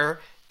winner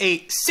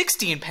ate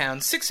 16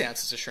 pounds, 6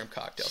 ounces of shrimp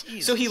cocktail.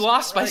 Jesus so he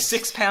lost by Christ.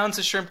 6 pounds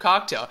of shrimp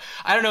cocktail.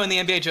 I don't know, in the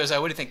NBA,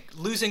 Josiah, what do you think?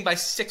 Losing by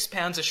 6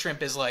 pounds of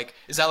shrimp is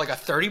that like a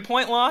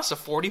 30-point loss, a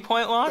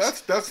 40-point loss?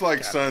 That's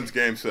like Suns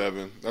Game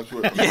 7. That's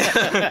what.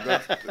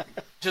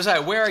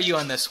 Josiah, where are you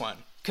on this one?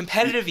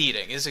 Competitive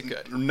eating, is it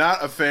good? I'm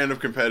not a fan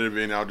of competitive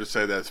eating, I'll just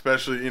say that.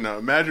 Especially,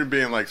 imagine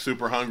being like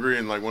super hungry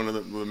and like one of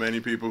the many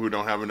people who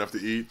don't have enough to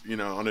eat,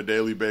 on a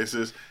daily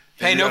basis.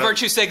 Hey, no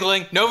virtue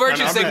signaling. No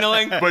virtue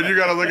signaling. But you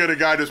got to look at a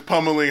guy just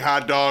pummeling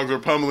hot dogs or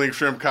pummeling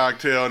shrimp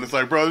cocktail, and it's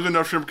like, bro, there's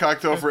enough shrimp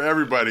cocktail for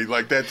everybody.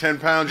 Like that 10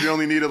 pounds, you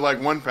only needed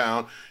like 1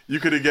 pound.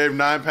 You could have gave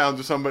 9 pounds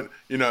to somebody,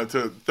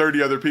 to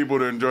 30 other people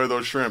to enjoy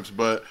those shrimps.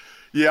 But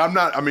yeah,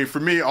 for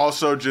me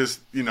also just,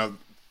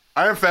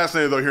 I am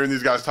fascinated, though, hearing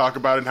these guys talk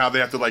about it and how they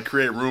have to, like,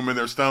 create room in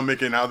their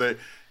stomach and how they,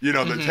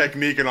 the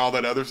technique and all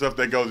that other stuff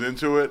that goes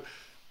into it.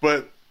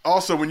 But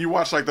also, when you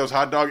watch, like, those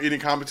hot dog eating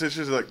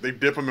competitions, like, they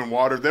dip them in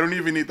water. They don't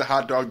even eat the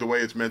hot dog the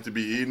way it's meant to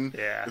be eaten.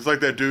 Yeah. It's like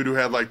that dude who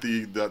had, like,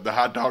 the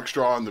hot dog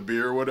straw in the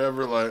beer or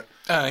whatever. Like,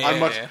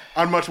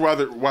 I'd much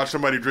rather watch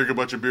somebody drink a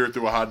bunch of beer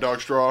through a hot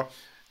dog straw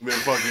than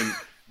fucking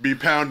be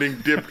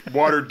pounding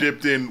water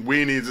dipped in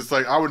weenies. It's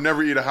like, I would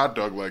never eat a hot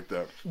dog like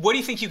that. What do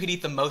you think you could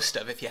eat the most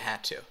of if you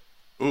had to?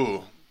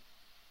 Ooh,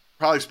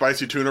 probably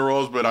spicy tuna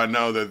rolls, but I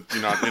know that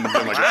I'd end up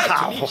being like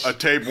a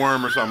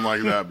tapeworm or something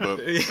like that. But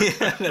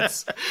yeah,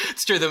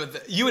 it's true.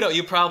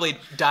 You probably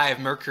die of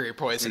mercury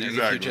poisoning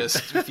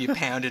exactly. if you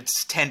pounded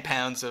 10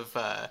 pounds of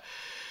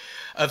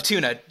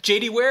tuna.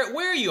 JD, where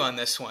are you on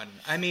this one?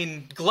 I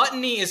mean,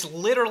 gluttony is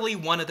literally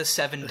one of the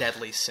 7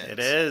 deadly sins. It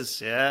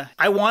is, yeah.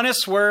 I want to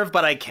swerve,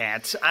 but I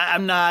can't. I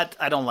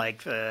don't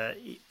like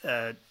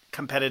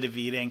competitive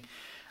eating.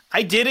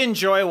 I did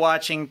enjoy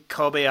watching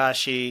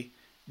Kobayashi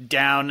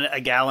down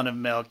a gallon of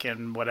milk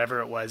in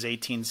whatever it was,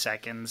 18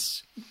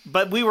 seconds.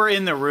 But we were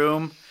in the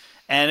room,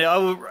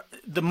 and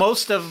the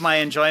most of my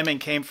enjoyment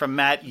came from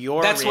Matt,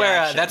 your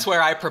reaction. That's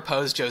where I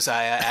proposed,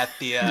 Josiah, at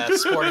the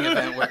sporting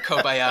event where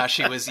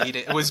Kobayashi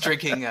was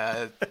drinking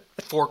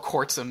 4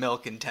 quarts of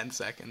milk in 10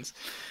 seconds.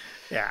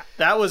 Yeah,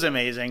 that was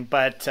amazing.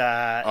 But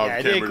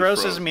it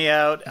grosses me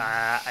out.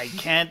 I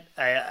can't.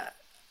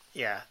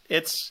 Yeah,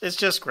 it's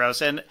just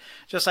gross. And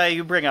Josiah,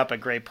 you bring up a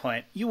great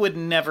point. You would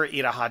never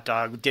eat a hot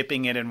dog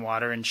dipping it in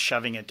water and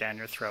shoving it down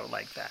your throat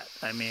like that.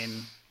 I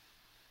mean,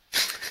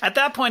 at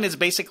that point, it's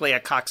basically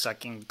a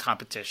cocksucking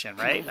competition,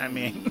 right? I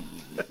mean,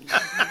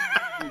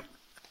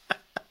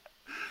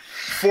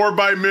 4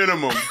 by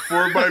minimum on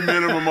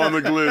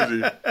the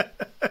glizzy.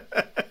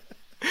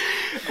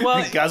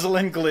 Well,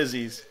 guzzling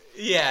glizzies.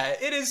 Yeah,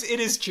 it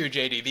is true,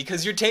 JD,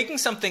 because you're taking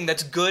something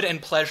that's good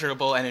and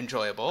pleasurable and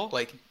enjoyable,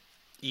 like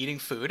eating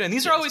food, and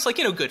these are always like,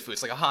 good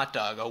foods, like a hot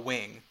dog, a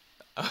wing,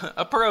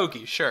 a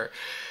pierogi, sure.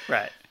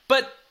 Right.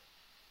 But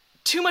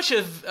too much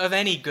of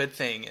any good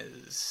thing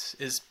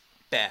is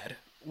bad,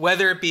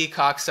 whether it be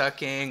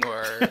cocksucking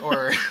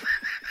or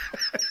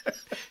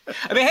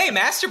I mean, hey,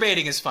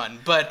 masturbating is fun,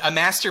 but a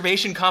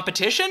masturbation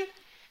competition?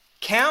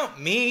 Count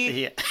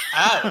me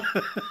out.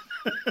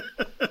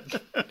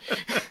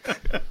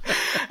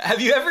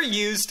 Have you ever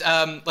used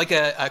like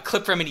a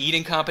clip from an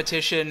eating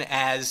competition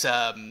as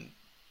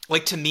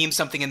like to meme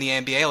something in the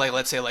NBA? Like,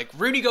 let's say like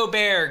Rudy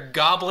Gobert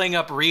gobbling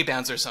up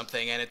rebounds or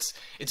something, and it's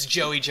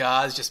Joey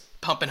Jaws just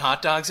pumping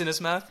hot dogs in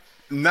his mouth?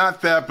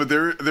 Not that, but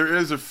there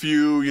is a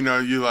few, you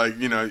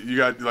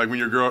got like when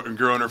your girl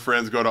and her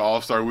friends go to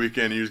All-Star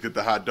Weekend and you just get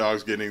the hot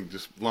dogs getting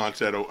just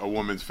launched at a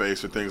woman's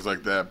face or things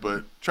like that.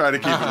 But try to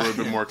keep it a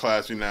little bit more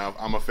classy now.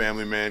 I'm a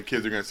family man.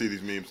 Kids are going to see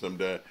these memes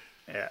someday.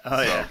 Yeah.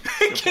 Oh, yeah.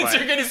 Kids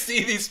are going to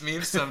see these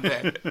memes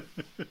someday.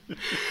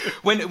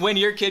 When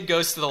your kid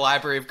goes to the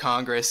Library of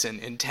Congress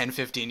in 10,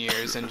 15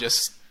 years and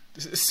just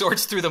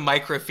sorts through the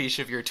microfiche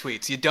of your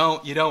tweets, you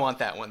don't want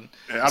that one.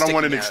 I don't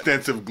want an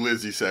extensive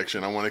glizzy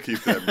section. I want to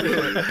keep that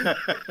really.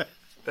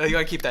 You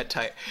want to keep that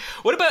tight.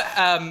 What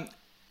about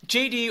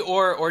JD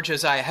or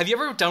Josiah? Have you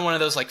ever done one of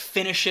those like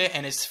finish it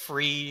and it's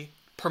free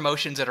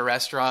promotions at a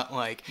restaurant?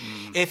 Like,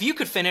 if you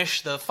could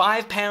finish the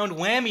 5-pound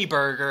whammy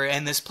burger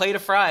and this plate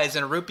of fries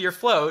and a root beer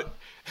float,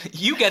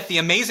 you get the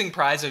amazing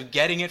prize of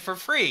getting it for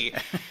free.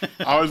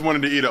 I always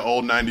wanted to eat an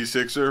old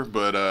 96er,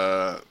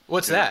 but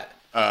what's that?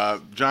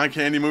 John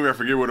Candy movie. I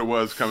forget what it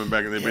was coming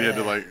back in there, but he had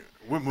to like,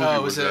 what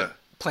movie was that?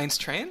 Planes,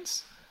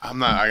 Trains?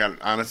 I'm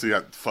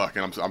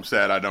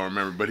sad I don't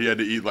remember, but he had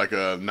to eat like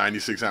a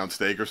 96-ounce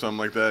steak or something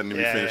like that, and if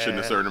he finished it in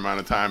a certain amount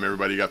of time,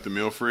 everybody got the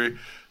meal free.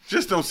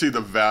 Just don't see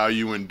the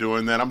value in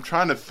doing that. I'm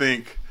trying to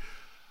think.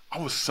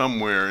 I was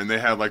somewhere and they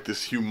had like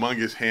this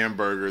humongous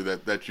hamburger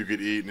that you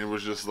could eat, and it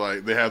was just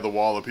like they had the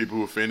wall of people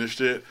who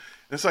finished it.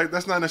 It's like,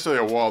 that's not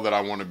necessarily a wall that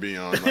I want to be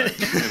on. Like,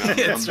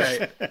 That's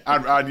right.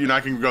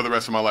 I can go the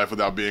rest of my life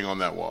without being on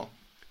that wall.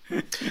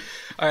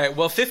 All right.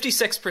 Well,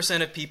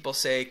 56% of people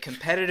say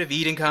competitive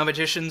eating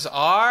competitions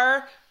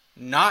are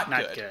not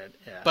good.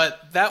 Yeah.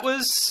 But that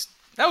was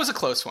a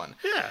close one.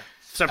 Yeah.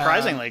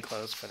 Surprisingly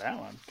close for that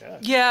one.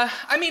 Good. Yeah.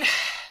 I mean,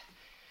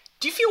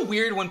 do you feel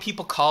weird when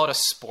people call it a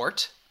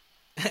sport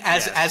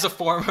as a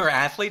former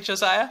athlete,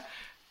 Josiah?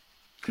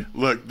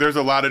 Look, there's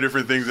a lot of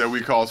different things that we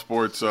call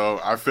sports,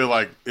 so I feel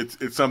like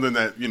it's something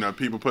that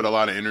people put a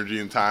lot of energy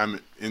and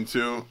time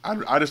into.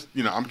 I just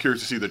I'm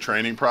curious to see the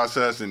training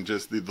process, and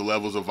just the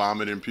levels of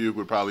vomit and puke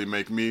would probably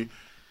make me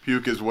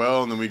puke as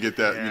well, and then we get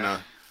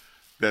that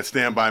that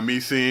Stand By Me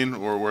scene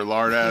or where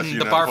lard ass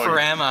the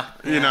barfarama,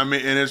 you know what I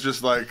mean, and it's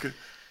just like.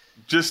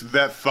 Just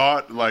that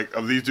thought, like,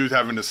 of these dudes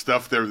having to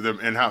stuff them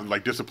and how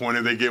like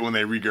disappointed they get when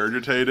they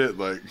regurgitate it,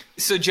 like.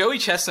 So Joey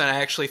Chestnut, I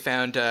actually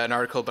found an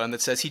article about him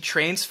that says he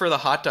trains for the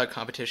hot dog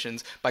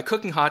competitions by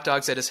cooking hot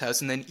dogs at his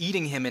house and then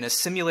eating him in a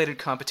simulated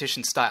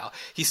competition style.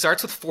 He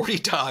starts with 40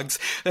 dogs,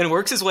 then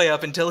works his way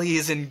up until he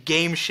is in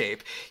game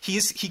shape. He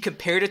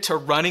compared it to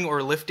running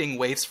or lifting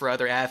weights for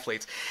other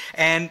athletes,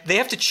 and they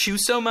have to chew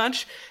so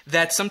much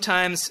that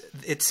sometimes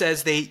it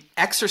says they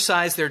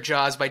exercise their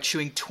jaws by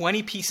chewing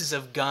 20 pieces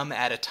of gum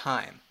at a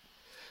time.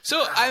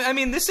 So I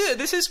mean, this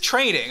is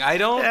training. I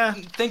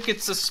don't think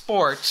it's a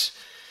sport.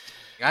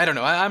 I don't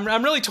know.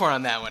 I'm really torn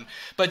on that one.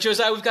 But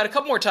Josiah, we've got a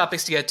couple more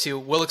topics to get to.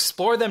 We'll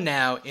explore them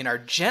now in our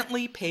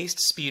gently paced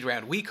speed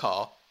round we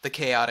call the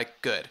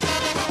Chaotic Good.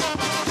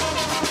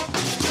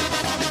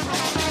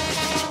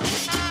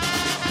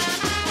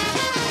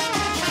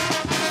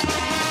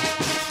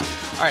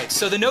 All right,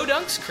 so the No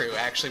Dunks crew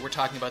actually were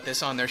talking about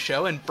this on their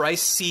show, and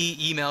Bryce C.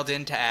 emailed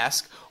in to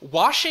ask,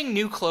 washing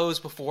new clothes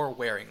before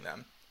wearing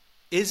them,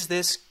 is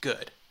this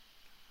good?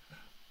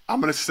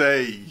 I'm going to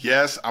say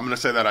yes. I'm going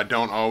to say that I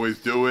don't always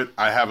do it.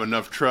 I have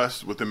enough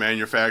trust with the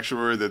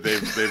manufacturer that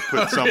they've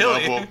put some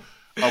level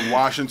of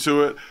wash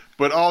into it.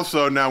 But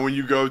also now when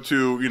you go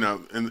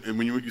to, and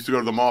when you used to go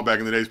to the mall back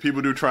in the days,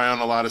 people do try on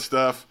a lot of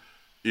stuff.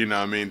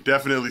 I mean,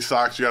 definitely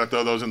socks. You got to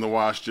throw those in the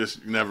wash.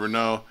 Just you never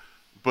know.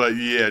 But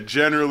yeah,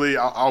 generally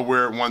I'll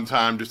wear it one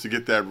time just to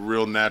get that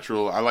real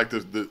natural. I like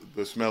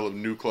the smell of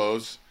new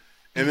clothes,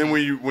 and then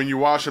when you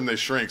wash them, they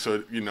shrink.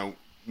 So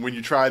when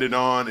you tried it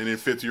on and it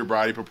fits your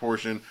body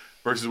proportion,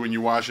 versus when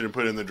you wash it and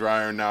put it in the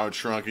dryer and now it's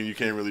shrunk and you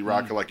can't really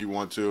rock it like you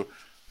want to.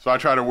 So I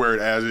try to wear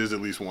it as is at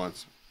least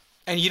once.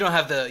 And you don't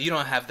have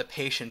the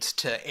patience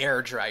to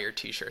air dry your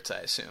t-shirts, I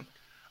assume.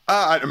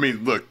 I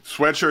mean, look,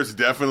 sweatshirts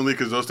definitely,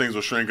 because those things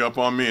will shrink up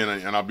on me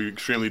and I'll be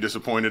extremely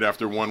disappointed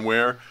after one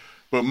wear.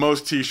 But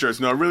most T-shirts,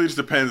 no, it really just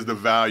depends the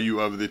value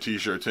of the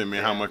T-shirt to me,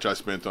 how much I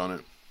spent on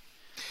it.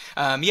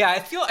 I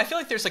feel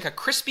like there's like a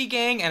crispy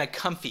gang and a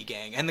comfy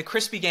gang. And the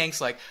crispy gang's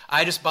like,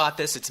 I just bought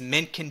this, it's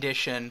mint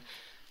condition,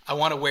 I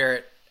want to wear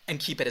it and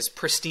keep it as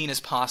pristine as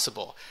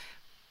possible.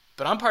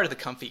 But I'm part of the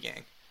comfy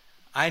gang.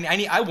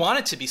 I want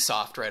it to be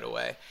soft right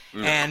away.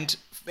 And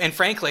and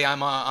frankly,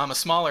 I'm a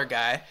smaller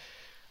guy.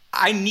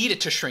 I need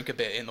it to shrink a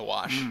bit in the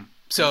wash,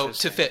 so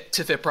to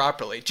fit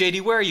properly.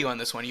 JD, where are you on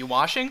this one? Are you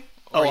washing,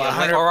 or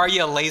are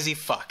you a lazy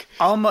fuck?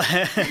 I'm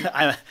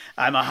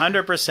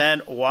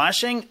 100%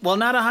 washing. Well,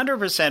 not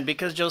 100%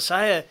 because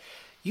Josiah,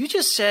 you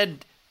just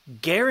said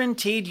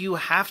guaranteed you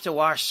have to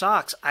wash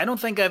socks. I don't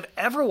think I've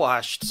ever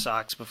washed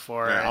socks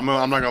before. Yeah, I'm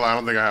not gonna lie, I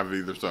don't think I have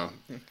either. So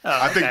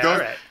I think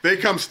those they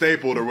come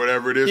stapled or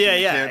whatever it is. Yeah, so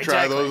you yeah, can't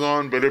try those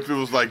on. But if it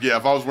was like,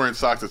 if I was wearing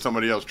socks that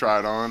somebody else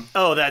tried on,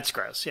 that's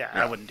gross. Yeah,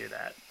 I wouldn't do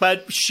that.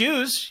 But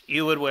shoes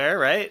you would wear,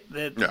 right?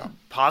 That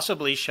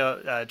possibly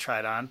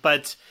tried on.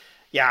 But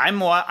yeah,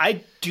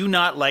 I do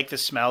not like the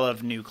smell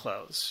of new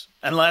clothes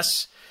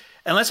unless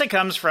it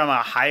comes from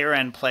a higher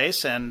end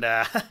place. And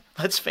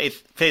let's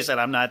face it,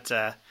 I'm not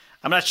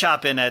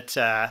shopping at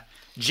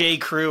J.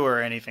 Crew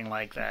or anything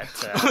like that.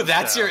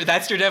 That's your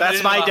definition.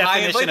 That's my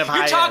definition of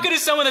high end. You're talking to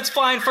someone that's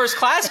flying first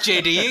class,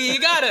 JD. You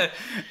gotta.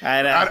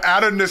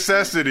 Out of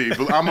necessity,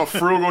 I'm a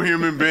frugal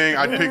human being.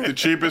 I'd pick the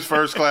cheapest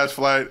first class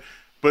flight.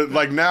 But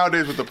like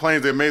nowadays with the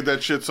planes, they made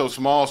that shit so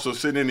small. So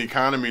sitting in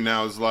economy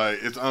now is like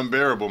it's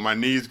unbearable. My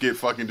knees get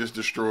fucking just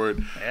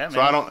destroyed. Yeah,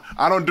 so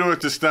I don't do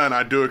it to stun.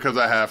 I do it because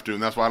I have to,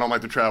 and that's why I don't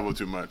like to travel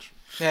too much.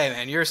 Hey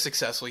man, you're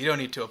successful. You don't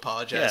need to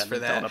apologize for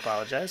that. Don't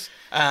apologize.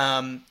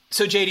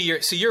 So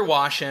JD, you're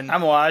washing.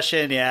 I'm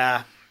washing.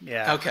 Yeah.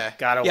 Okay.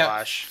 Gotta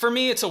wash. For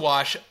me, it's a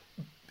wash.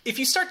 If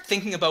you start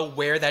thinking about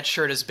where that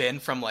shirt has been,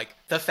 from like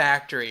the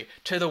factory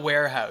to the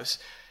warehouse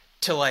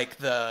to like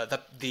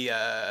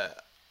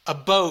a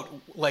boat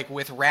like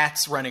with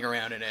rats running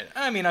around in it.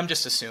 I mean, I'm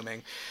just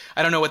assuming.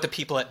 I don't know what the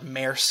people at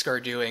Maersk are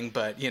doing,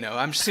 but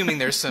I'm assuming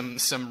there's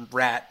some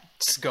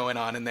rats going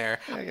on in there.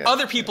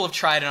 Other people have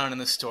tried it on in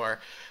the store.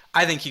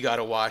 I think you got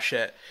to wash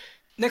it.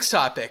 Next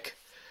topic.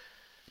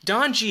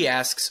 Don G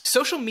asks,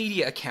 social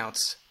media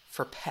accounts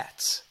for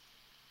pets.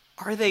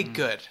 Are they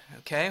good?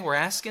 Okay, we're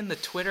asking the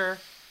Twitter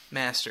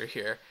master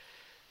here.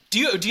 Do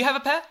you have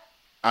a pet?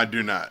 I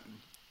do not.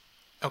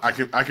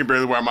 Okay. I can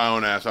barely wipe my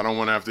own ass. I don't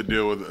want to have to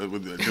deal with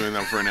doing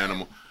that for an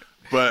animal.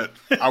 But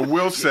I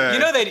will say,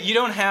 that you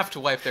don't have to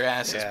wipe their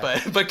asses,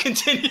 but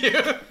continue.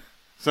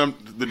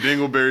 The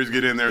dingleberries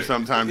get in there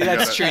sometimes.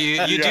 That's true.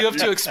 You do have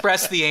to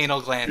express the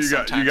anal glands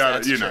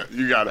sometimes. You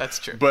got it. That's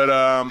true. But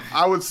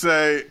I would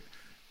say,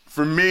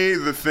 for me,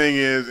 the thing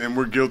is, and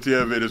we're guilty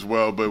of it as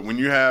well, but when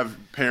you have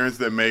parents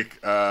that make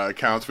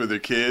accounts for their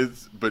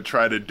kids, but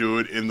try to do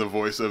it in the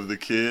voice of the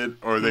kid,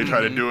 or they try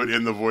to do it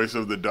in the voice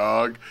of the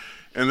dog,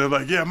 and they're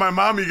like, yeah, my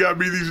mommy got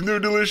me these new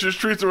delicious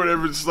treats or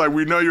whatever. It's like,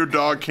 we know your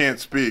dog can't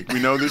speak. We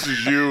know this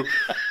is you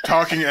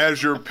talking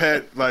as your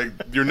pet. Like,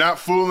 you're not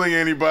fooling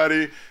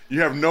anybody.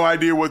 You have no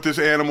idea what this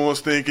animal is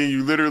thinking.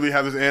 You literally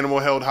have this animal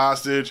held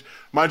hostage.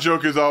 My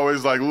joke is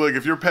always like, look,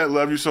 if your pet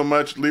loves you so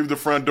much, leave the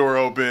front door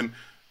open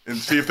and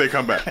see if they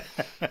come back.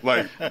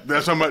 Like,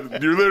 that's how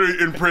much you're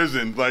literally in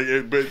prison.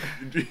 Like, but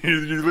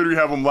you literally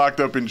have them locked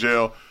up in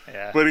jail.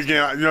 Yeah. But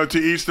again, to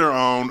each their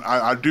own.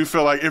 I do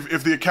feel like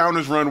if the account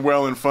is run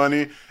well and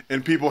funny,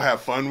 and people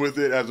have fun with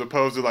it, as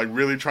opposed to like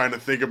really trying to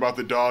think about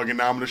the dog, and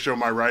now I'm going to show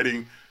my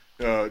writing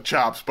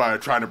chops by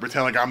trying to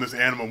pretend like I'm this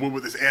animal. What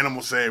would this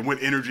animal say?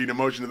 What energy and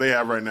emotion do they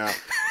have right now?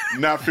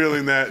 Not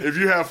feeling that. If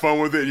you have fun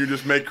with it and you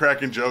just make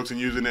cracking jokes and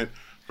using it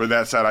for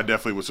that side, I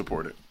definitely would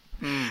support it.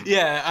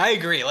 Yeah, I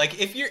agree. Like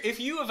if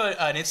you have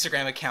an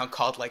Instagram account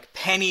called like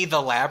Penny the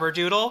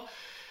Labradoodle,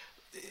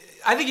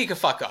 I think you can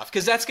fuck off,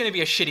 because that's going to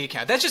be a shitty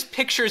account. That's just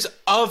pictures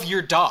of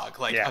your dog,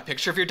 like a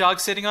picture of your dog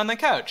sitting on the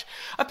couch,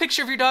 a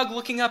picture of your dog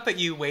looking up at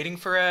you waiting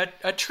for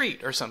a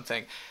treat or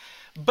something.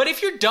 But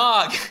if your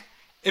dog's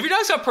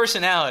got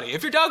personality,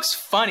 if your dog's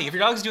funny, if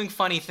your dog's doing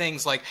funny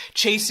things like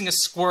chasing a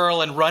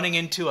squirrel and running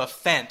into a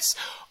fence,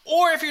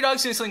 or if your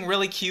dog's doing something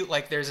really cute,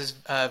 like there's this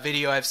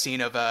video I've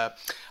seen of a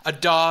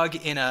dog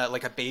in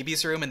a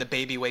baby's room, and the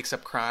baby wakes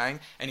up crying,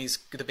 and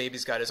the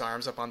baby's got his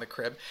arms up on the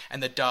crib,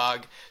 and the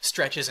dog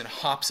stretches and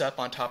hops up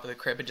on top of the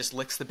crib and just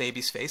licks the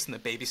baby's face, and the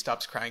baby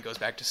stops crying and goes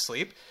back to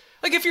sleep.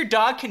 Like, if your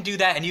dog can do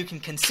that and you can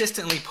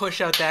consistently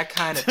push out that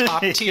kind of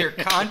top-tier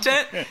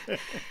content,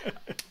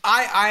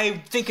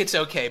 I think it's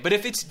okay. But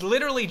if it's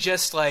literally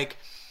just like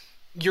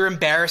you're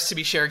embarrassed to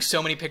be sharing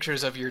so many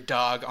pictures of your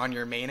dog on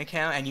your main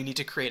account and you need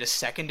to create a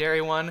secondary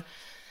one,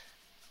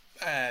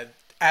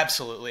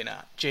 absolutely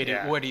not.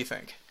 JD, what do you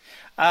think?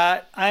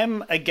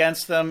 I'm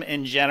against them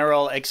in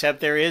general, except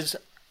there is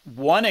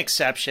one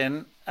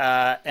exception,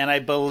 and I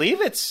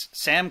believe it's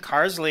Sam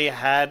Carsley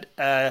had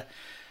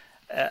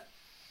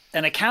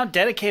an account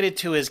dedicated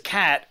to his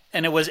cat,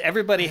 and it was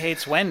Everybody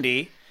Hates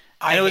Wendy.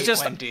 And it was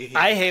just Wendy.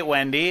 I Hate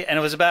Wendy, and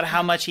it was about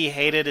how much he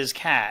hated his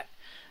cat.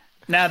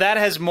 Now that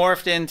has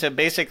morphed into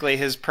basically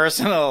his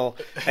personal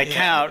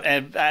account,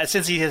 and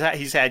since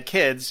he's had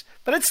kids,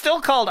 But it's still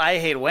called I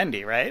Hate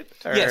Wendy, right?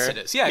 Yes, it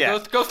is. Yeah.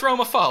 Go throw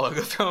him a follow.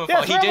 Go throw him a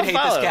follow. He did hate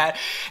this cat,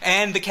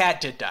 and the cat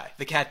did die.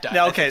 The cat died.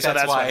 Yeah, okay, so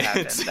that's why what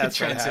happened. It's that's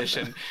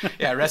transition.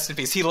 Yeah, rest in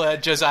peace.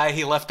 Josiah,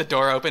 he left the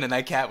door open, and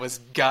that cat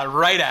got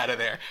right out of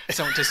there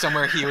to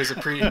somewhere he was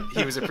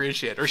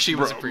appreciated, or she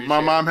was appreciated.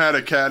 My mom had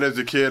a cat as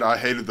a kid. I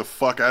hated the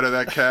fuck out of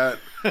that cat.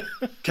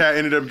 Cat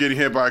ended up getting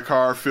hit by a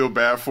car. Feel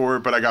bad for it,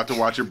 but I got to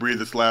watch it breathe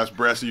its last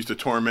breath. It used to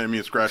torment me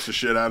and scratch the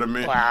shit out of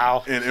me.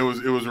 Wow. And it was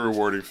a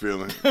rewarding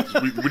feeling.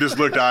 We just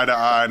looked eye to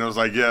eye, and I was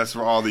like, yes,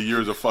 for all the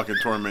years of fucking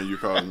torment you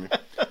caused me.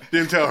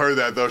 Didn't tell her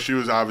that, though. She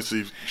was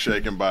obviously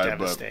shaken by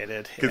Devastated.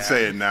 it, but can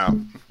say it now.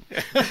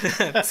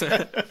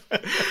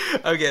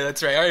 Okay,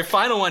 that's right. All right,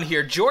 final one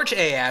here. George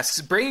A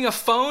asks, bringing a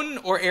phone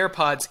or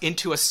AirPods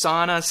into a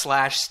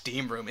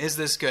sauna/steam room. Is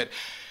this good?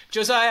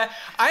 Josiah,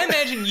 I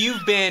imagine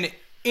you've been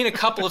in a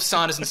couple of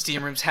saunas and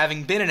steam rooms,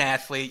 having been an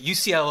athlete,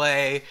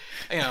 UCLA,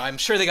 I'm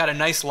sure they got a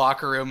nice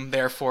locker room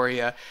there for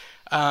you.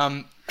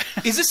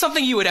 Is this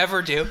something you would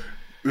ever do?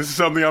 This is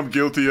something I'm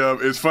guilty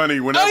of. It's funny.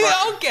 Whenever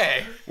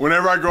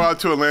I go out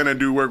to Atlanta and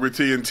do work with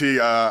TNT,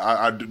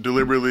 I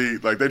deliberately,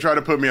 they try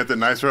to put me at the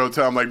nicer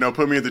hotel. I'm like, no,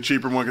 put me at the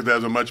cheaper one because it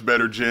has a much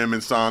better gym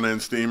and sauna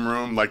and steam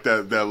room, like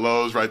that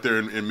Lowe's right there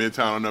in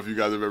Midtown. I don't know if you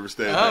guys have ever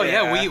stayed there. Oh,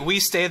 yeah. We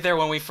stayed there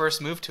when we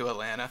first moved to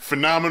Atlanta.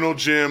 Phenomenal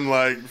gym,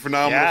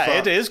 phenomenal Yeah, sauna.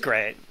 it is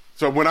great.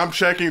 So when I'm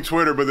checking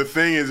Twitter, but the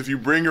thing is, if you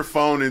bring your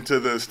phone into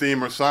the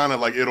steam or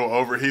sauna, it'll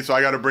overheat. So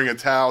I got to bring a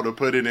towel to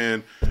put it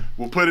in.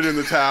 We'll put it in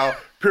the towel,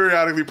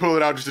 periodically pull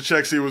it out just to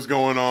check, see what's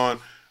going on.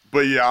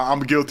 But yeah,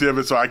 I'm guilty of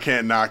it, so I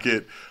can't knock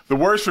it. The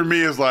worst for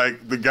me is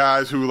the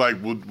guys who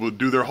will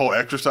do their whole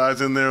exercise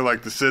in there,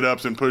 the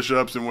sit-ups and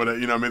push-ups and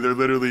whatever. They're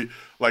literally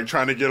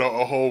trying to get a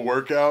whole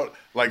workout,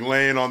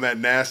 laying on that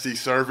nasty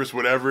surface,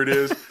 whatever it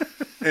is.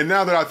 And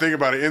now that I think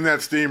about it, in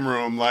that steam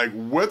room,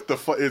 what the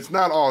fuck? It's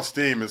not all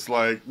steam. It's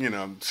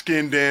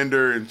skin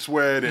dander and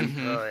sweat.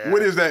 And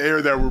what is that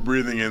air that we're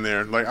breathing in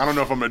there? I don't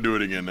know if I'm going to do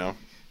it again now.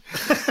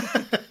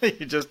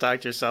 You just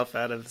talked yourself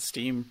out of the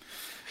steam.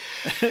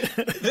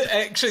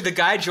 Actually, the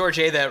guy, George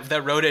A,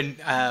 that wrote in,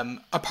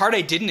 a part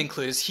I didn't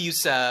include is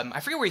he's, I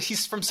forget where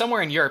he's from,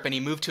 somewhere in Europe, and he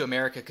moved to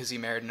America because he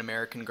married an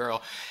American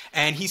girl.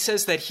 And he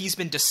says that he's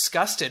been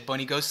disgusted when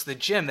he goes to the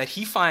gym, that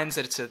he finds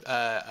that it's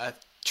a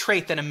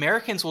trait that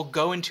Americans will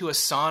go into a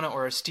sauna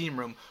or a steam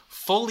room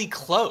fully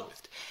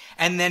clothed,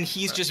 and then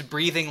he's just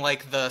breathing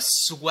the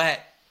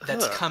sweat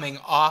that's coming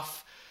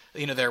off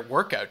their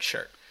workout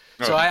shirt.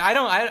 So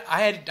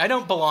I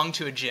don't belong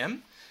to a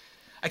gym.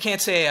 I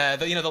can't say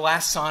the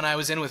last sauna I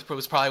was in was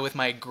probably with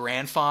my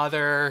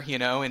grandfather,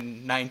 in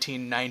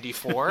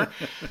 1994.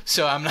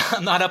 So I'm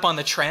not up on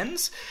the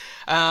trends.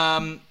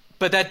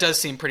 But that does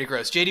seem pretty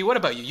gross. JD, what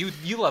about you?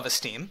 You love a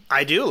steam.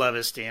 I do love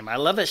a steam. I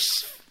love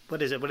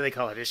what is it? What do they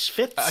call it? A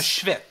schwitz? A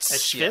schwitz. A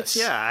schwitz, yes.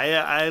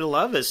 Yeah. I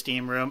love a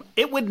steam room.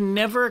 It would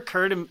never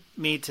occur to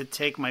me to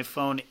take my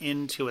phone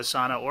into a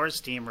sauna or a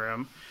steam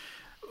room,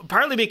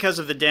 partly because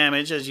of the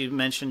damage, as you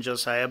mentioned,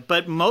 Josiah,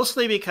 but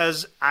mostly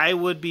because I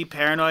would be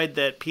paranoid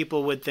that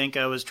people would think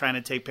I was trying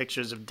to take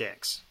pictures of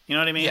dicks. You know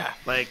what I mean? Yeah.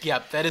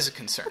 Yeah, that is a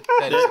concern.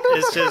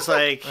 It's just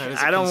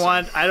I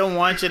don't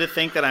want you to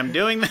think that I'm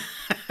doing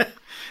that.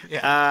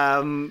 Yeah.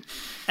 And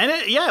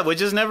it would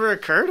just never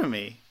occur to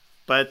me.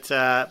 But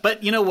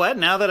you know what?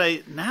 Now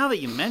that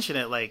you mention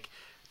it,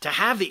 to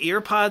have the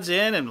ear pods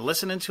in and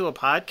listening to a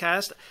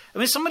podcast. I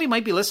mean, somebody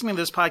might be listening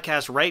to this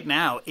podcast right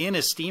now in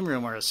a steam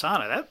room or a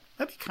sauna.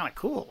 That'd be kind of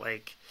cool.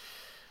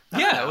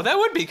 Well, that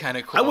would be kind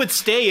of cool. I would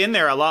stay in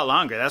there a lot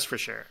longer. That's for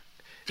sure.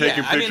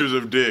 Taking pictures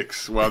of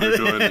dicks while they're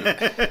doing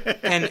it.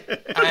 And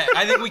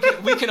I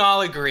think we can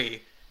all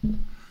agree.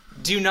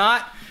 Do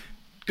not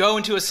go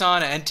into a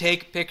sauna and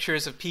take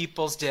pictures of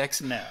people's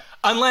dicks. No.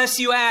 Unless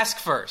you ask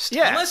first.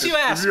 Yeah. Unless you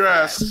ask. If you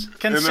ask,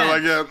 Consent.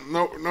 and they're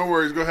no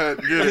worries, go ahead,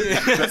 get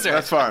it.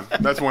 That's fine.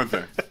 That's one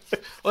thing.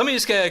 Let me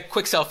just get a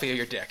quick selfie of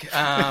your dick.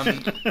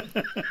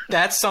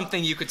 That's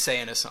something you could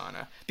say in a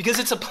sauna. Because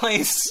it's a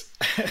place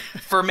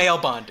for male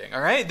bonding,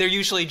 all right? They're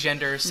usually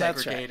gender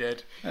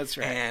segregated. That's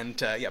right. And,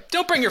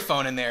 don't bring your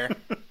phone in there.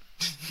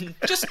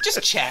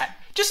 just chat.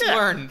 Just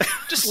learn.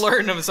 Just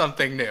learn of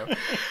something new.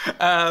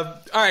 All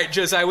right,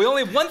 Josiah, we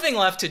only have one thing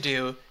left to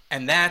do,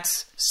 and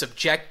that's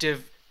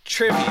subjective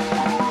trivia.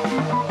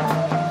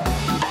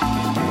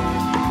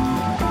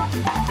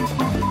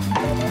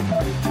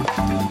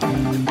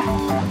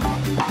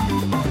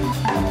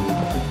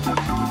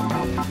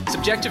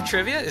 Subjective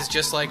trivia is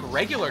just like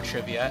regular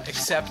trivia,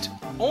 except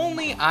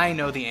only I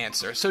know the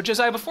answer. So,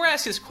 Josiah, before I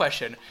ask this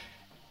question,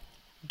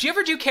 do you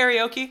ever do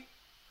karaoke?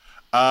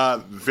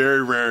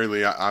 Very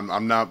rarely.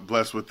 I'm not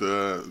blessed with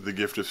the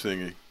gift of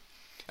singing.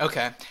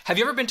 Okay. Have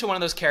you ever been to one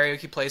of those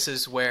karaoke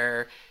places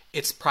where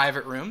it's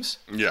private rooms?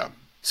 Yeah.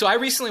 So I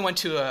recently went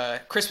to a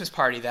Christmas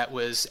party that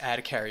was at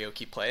a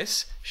karaoke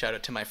place. Shout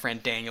out to my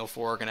friend Daniel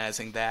for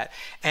organizing that.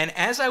 And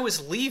as I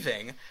was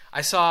leaving,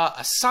 I saw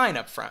a sign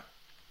up front.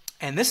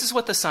 And this is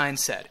what the sign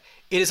said.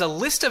 It is a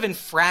list of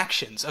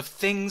infractions of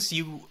things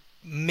you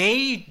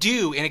may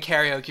do in a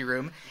karaoke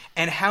room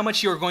and how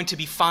much you're going to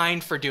be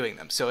fined for doing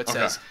them. So it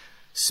says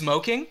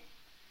smoking,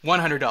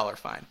 $100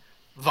 fine.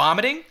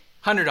 Vomiting,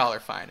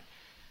 $100 fine.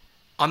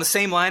 On the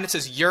same line, it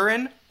says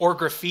urine or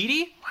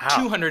graffiti,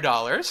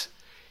 $200.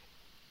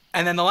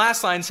 And then the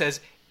last line says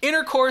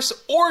intercourse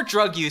or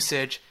drug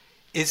usage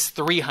is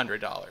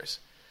 $300.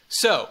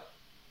 So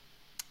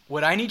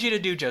what I need you to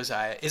do,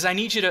 Josiah, is I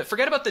need you to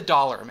forget about the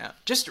dollar amount.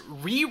 Just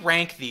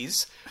re-rank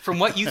these from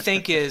what you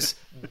think is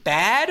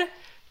bad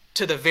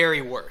to the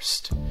very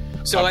worst.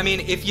 So, I mean,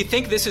 if you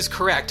think this is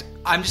correct,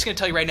 I'm just going to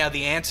tell you right now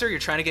the answer. You're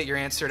trying to get your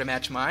answer to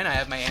match mine. I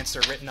have my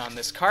answer written on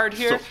this card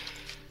here.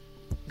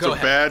 Go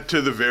ahead. Bad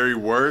to the very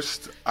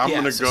worst. I'm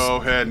going to go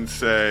ahead and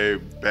say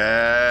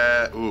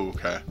bad. Ooh,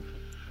 okay.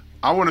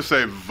 I want to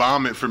say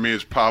vomit for me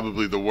is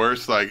probably the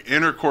worst. Like,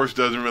 intercourse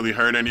doesn't really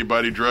hurt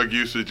anybody. Drug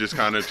usage is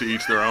kind of to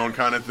each their own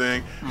kind of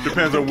thing.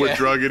 Depends on what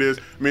drug it is.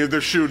 I mean, if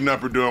they're shooting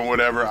up or doing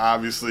whatever,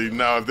 obviously,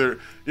 no. If they're,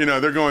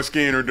 they're going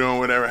skiing or doing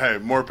whatever, hey,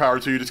 more power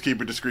to you. Just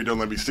keep it discreet. Don't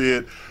let me see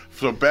it.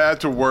 So bad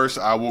to worst,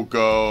 I will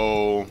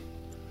go.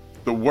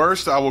 The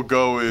worst I will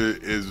go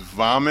is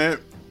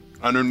vomit.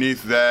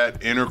 Underneath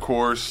that,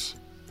 intercourse.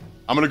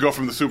 I'm going to go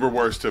from the super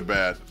worst to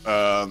bad.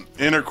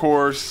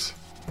 Intercourse.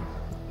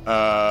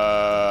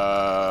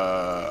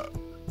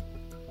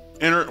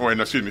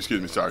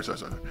 Excuse me. Sorry.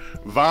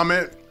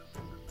 Vomit.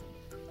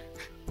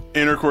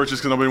 Intercourse,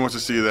 just because nobody wants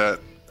to see that.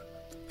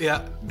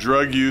 Yeah.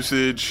 Drug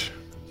usage.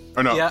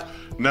 Or no. Yeah.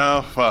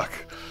 No, fuck.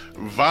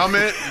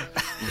 Vomit,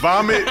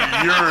 urine,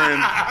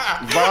 vomit.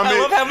 I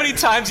love how many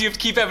times you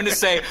keep having to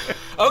say,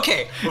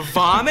 okay,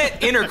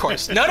 vomit,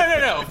 intercourse.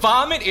 No.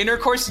 Vomit,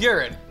 intercourse,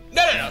 urine.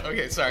 No.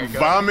 Okay, sorry. Go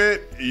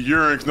vomit,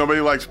 urine, because nobody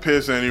likes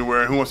piss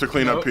anywhere. Who wants to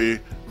clean up pee?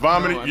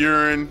 Vomit,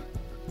 urine.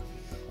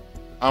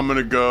 I'm going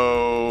to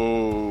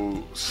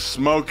go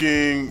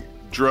smoking,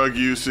 drug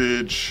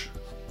usage,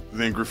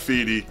 then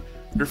graffiti.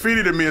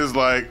 Graffiti to me is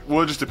like,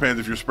 well, it just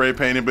depends if you're spray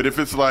painting, but if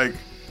it's like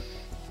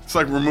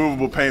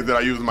removable paint that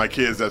I use with my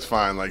kids, that's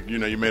fine. Like, you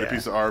made a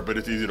piece of art, but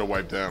it's easy to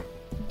wipe down.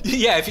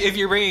 Yeah, if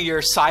you're bringing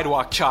your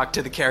sidewalk chalk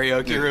to the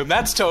karaoke room,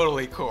 that's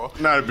totally cool.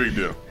 Not a big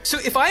deal. So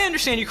if I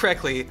understand you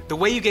correctly, the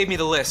way you gave me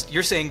the list,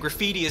 you're saying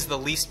graffiti is the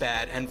least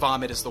bad and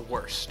vomit is the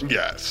worst.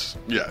 Yes.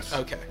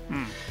 Okay.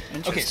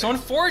 Okay, so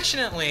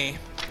unfortunately,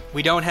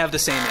 we don't have the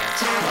same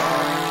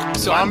answer.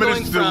 So vomit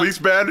is the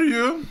least bad to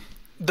you?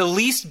 The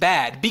least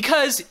bad,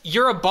 because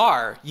you're a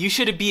bar, you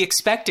should be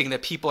expecting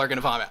that people are going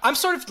to vomit. I'm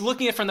sort of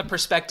looking at it from the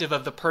perspective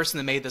of the person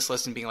that made this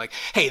list and being like,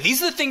 hey,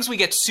 these are the things we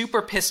get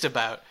super pissed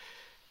about.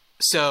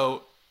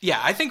 So, yeah,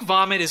 I think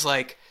vomit is,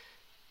 like,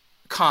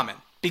 common,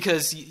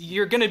 because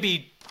you're going to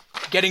be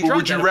getting drunk.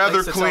 Would you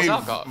rather clean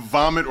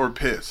vomit or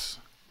piss?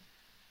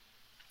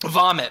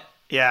 Vomit.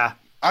 Yeah.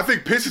 I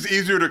think piss is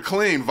easier to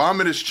clean.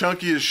 Vomit is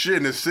chunky as shit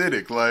and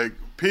acidic. Like,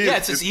 piss. Yeah,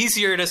 it's just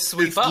easier to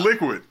sweep up. It's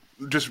liquid.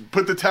 Just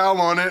put the towel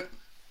on it.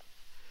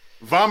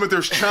 Vomit,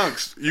 there's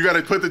chunks. You got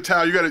to put the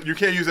towel. You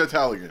can't use that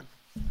towel again.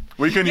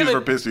 Well, you can't use it for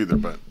piss either,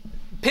 but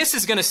piss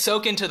is going to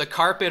soak into the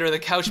carpet or the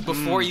couch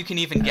before you can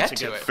even get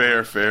to it.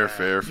 Fair.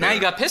 Now you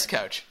got piss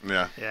couch.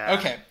 Yeah.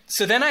 Okay.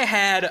 So then I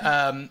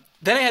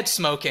had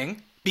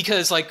smoking,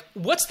 because, like,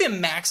 what's the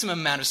maximum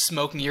amount of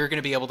smoking you're going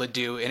to be able to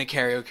do in a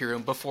karaoke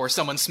room before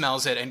someone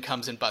smells it and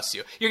comes and busts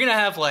you? You're going to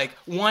have, like,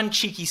 one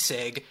cheeky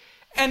cig,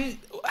 and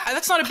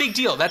that's not a big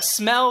deal. That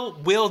smell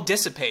will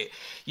dissipate.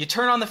 You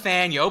turn on the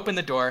fan, you open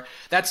the door,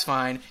 that's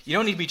fine. You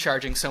don't need to be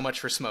charging so much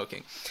for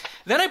smoking.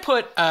 Then I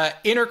put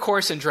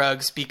intercourse and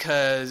drugs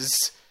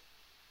because,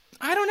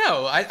 I don't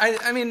know.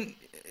 I mean,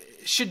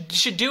 should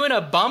doing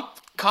a bump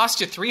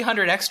cost you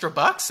 $300 extra?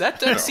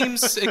 That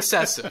seems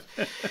excessive.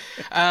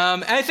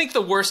 And I think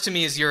the worst to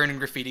me is urine and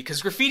graffiti,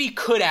 because graffiti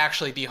could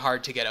actually be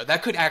hard to get out.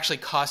 That could actually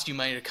cost you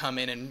money to come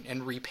in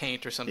and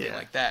repaint or something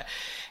like that.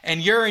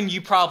 And urine,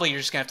 you're just going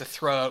to have to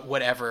throw out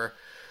whatever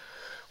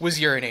was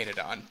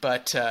urinated on.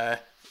 But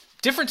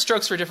different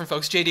strokes for different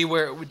folks.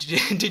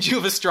 JD, did you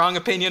have a strong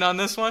opinion on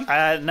this one?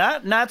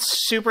 Not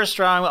super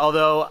strong,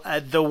 although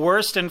the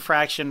worst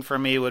infraction for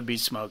me would be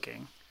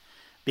smoking,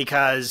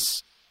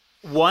 because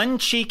one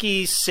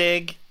cheeky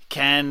cig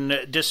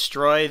can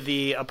destroy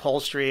the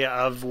upholstery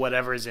of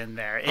whatever's in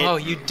there.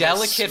 You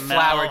delicate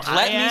flower.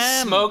 Let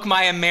me smoke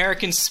my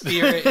American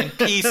spirit in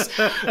peace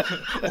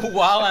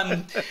while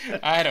I'm,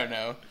 I don't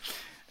know,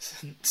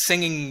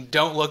 singing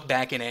Don't Look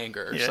Back in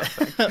Anger or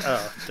something.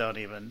 Oh, don't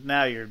even.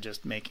 Now you're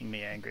just making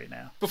me angry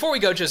now. Before we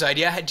go,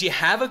 Josiah, do you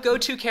have a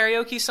go-to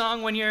karaoke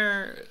song when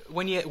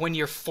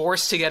you're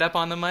forced to get up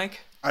on the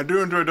mic? I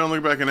do enjoy Don't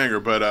Look Back in Anger,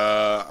 but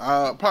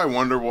probably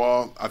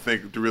Wonderwall, I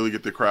think, to really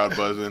get the crowd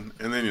buzzing.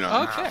 And then,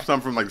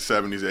 some from like the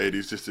 70s,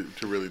 80s, just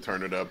to really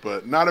turn it up.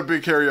 But not a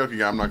big karaoke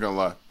guy, I'm not going to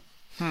lie.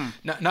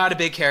 Not a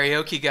big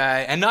karaoke guy,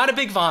 and not a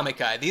big vomit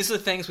guy. These are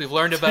the things we've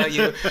learned about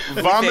you.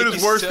 Vomit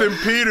is worse than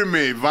pee to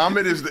me.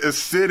 Vomit is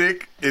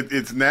acidic.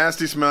 It's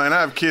nasty smelling. And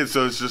I have kids,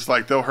 so it's just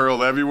like they'll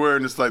hurl everywhere,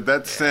 and it's like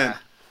that scent.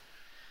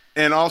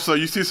 And also,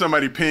 you see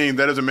somebody peeing,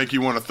 that doesn't make you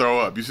want to throw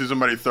up. You see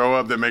somebody throw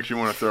up, that makes you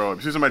want to throw up.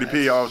 You see somebody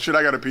pee, oh, shit,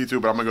 I got to pee too,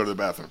 but I'm going to go to the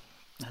bathroom.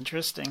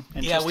 Interesting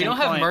Yeah, we don't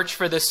have merch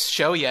for this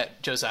show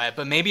yet, Josiah,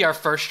 but maybe our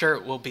first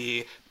shirt will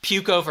be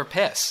Puke Over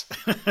Piss.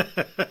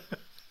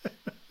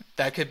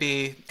 That could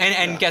be.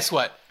 And guess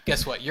what?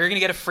 Guess what? You're going to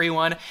get a free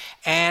one,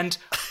 and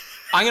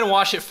I'm going to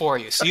wash it for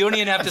you, so you don't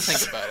even have to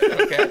think about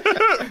it, okay?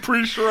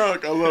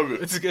 Pre-shrunk. I love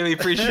it. It's going to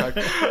be pre-shrunk.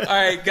 All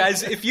right,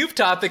 guys, if you have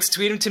topics,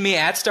 tweet them to me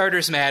at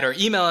StartersMad or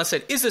email us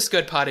at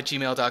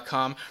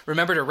isthisgoodpod@gmail.com.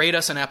 Remember to rate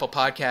us on Apple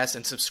Podcasts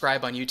and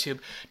subscribe on YouTube.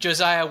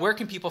 Josiah, where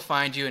can people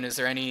find you, and is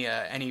there any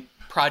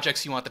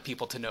projects you want the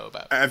people to know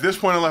about? At this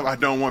point in life, I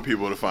don't want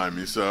people to find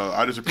me, so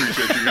I just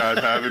appreciate you guys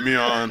having me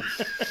on.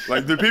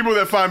 Like, the people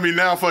that find me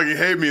now fucking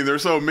hate me, and they're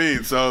so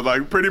mean. So,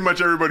 like, pretty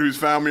much everybody who's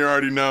found me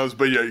already knows.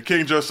 But yeah,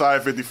 King Josiah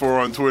 54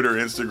 on Twitter,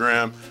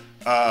 Instagram.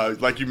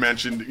 Like you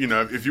mentioned,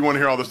 if you want to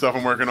hear all the stuff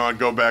I'm working on,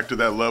 go back to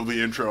that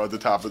lovely intro at the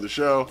top of the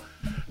show.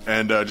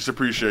 And just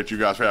appreciate you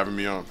guys for having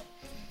me on.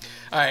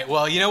 All right.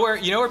 Well, you know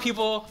where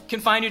people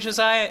can find you,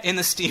 Josiah? In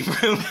the steam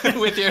room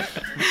with your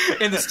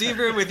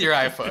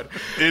iPhone.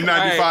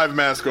 N95 right.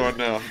 Mask on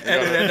now.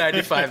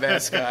 N95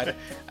 mask on.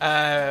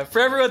 For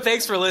everyone,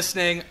 thanks for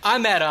listening.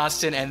 I'm Matt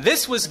Austin, and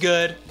this was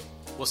good.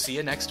 We'll see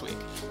you next week.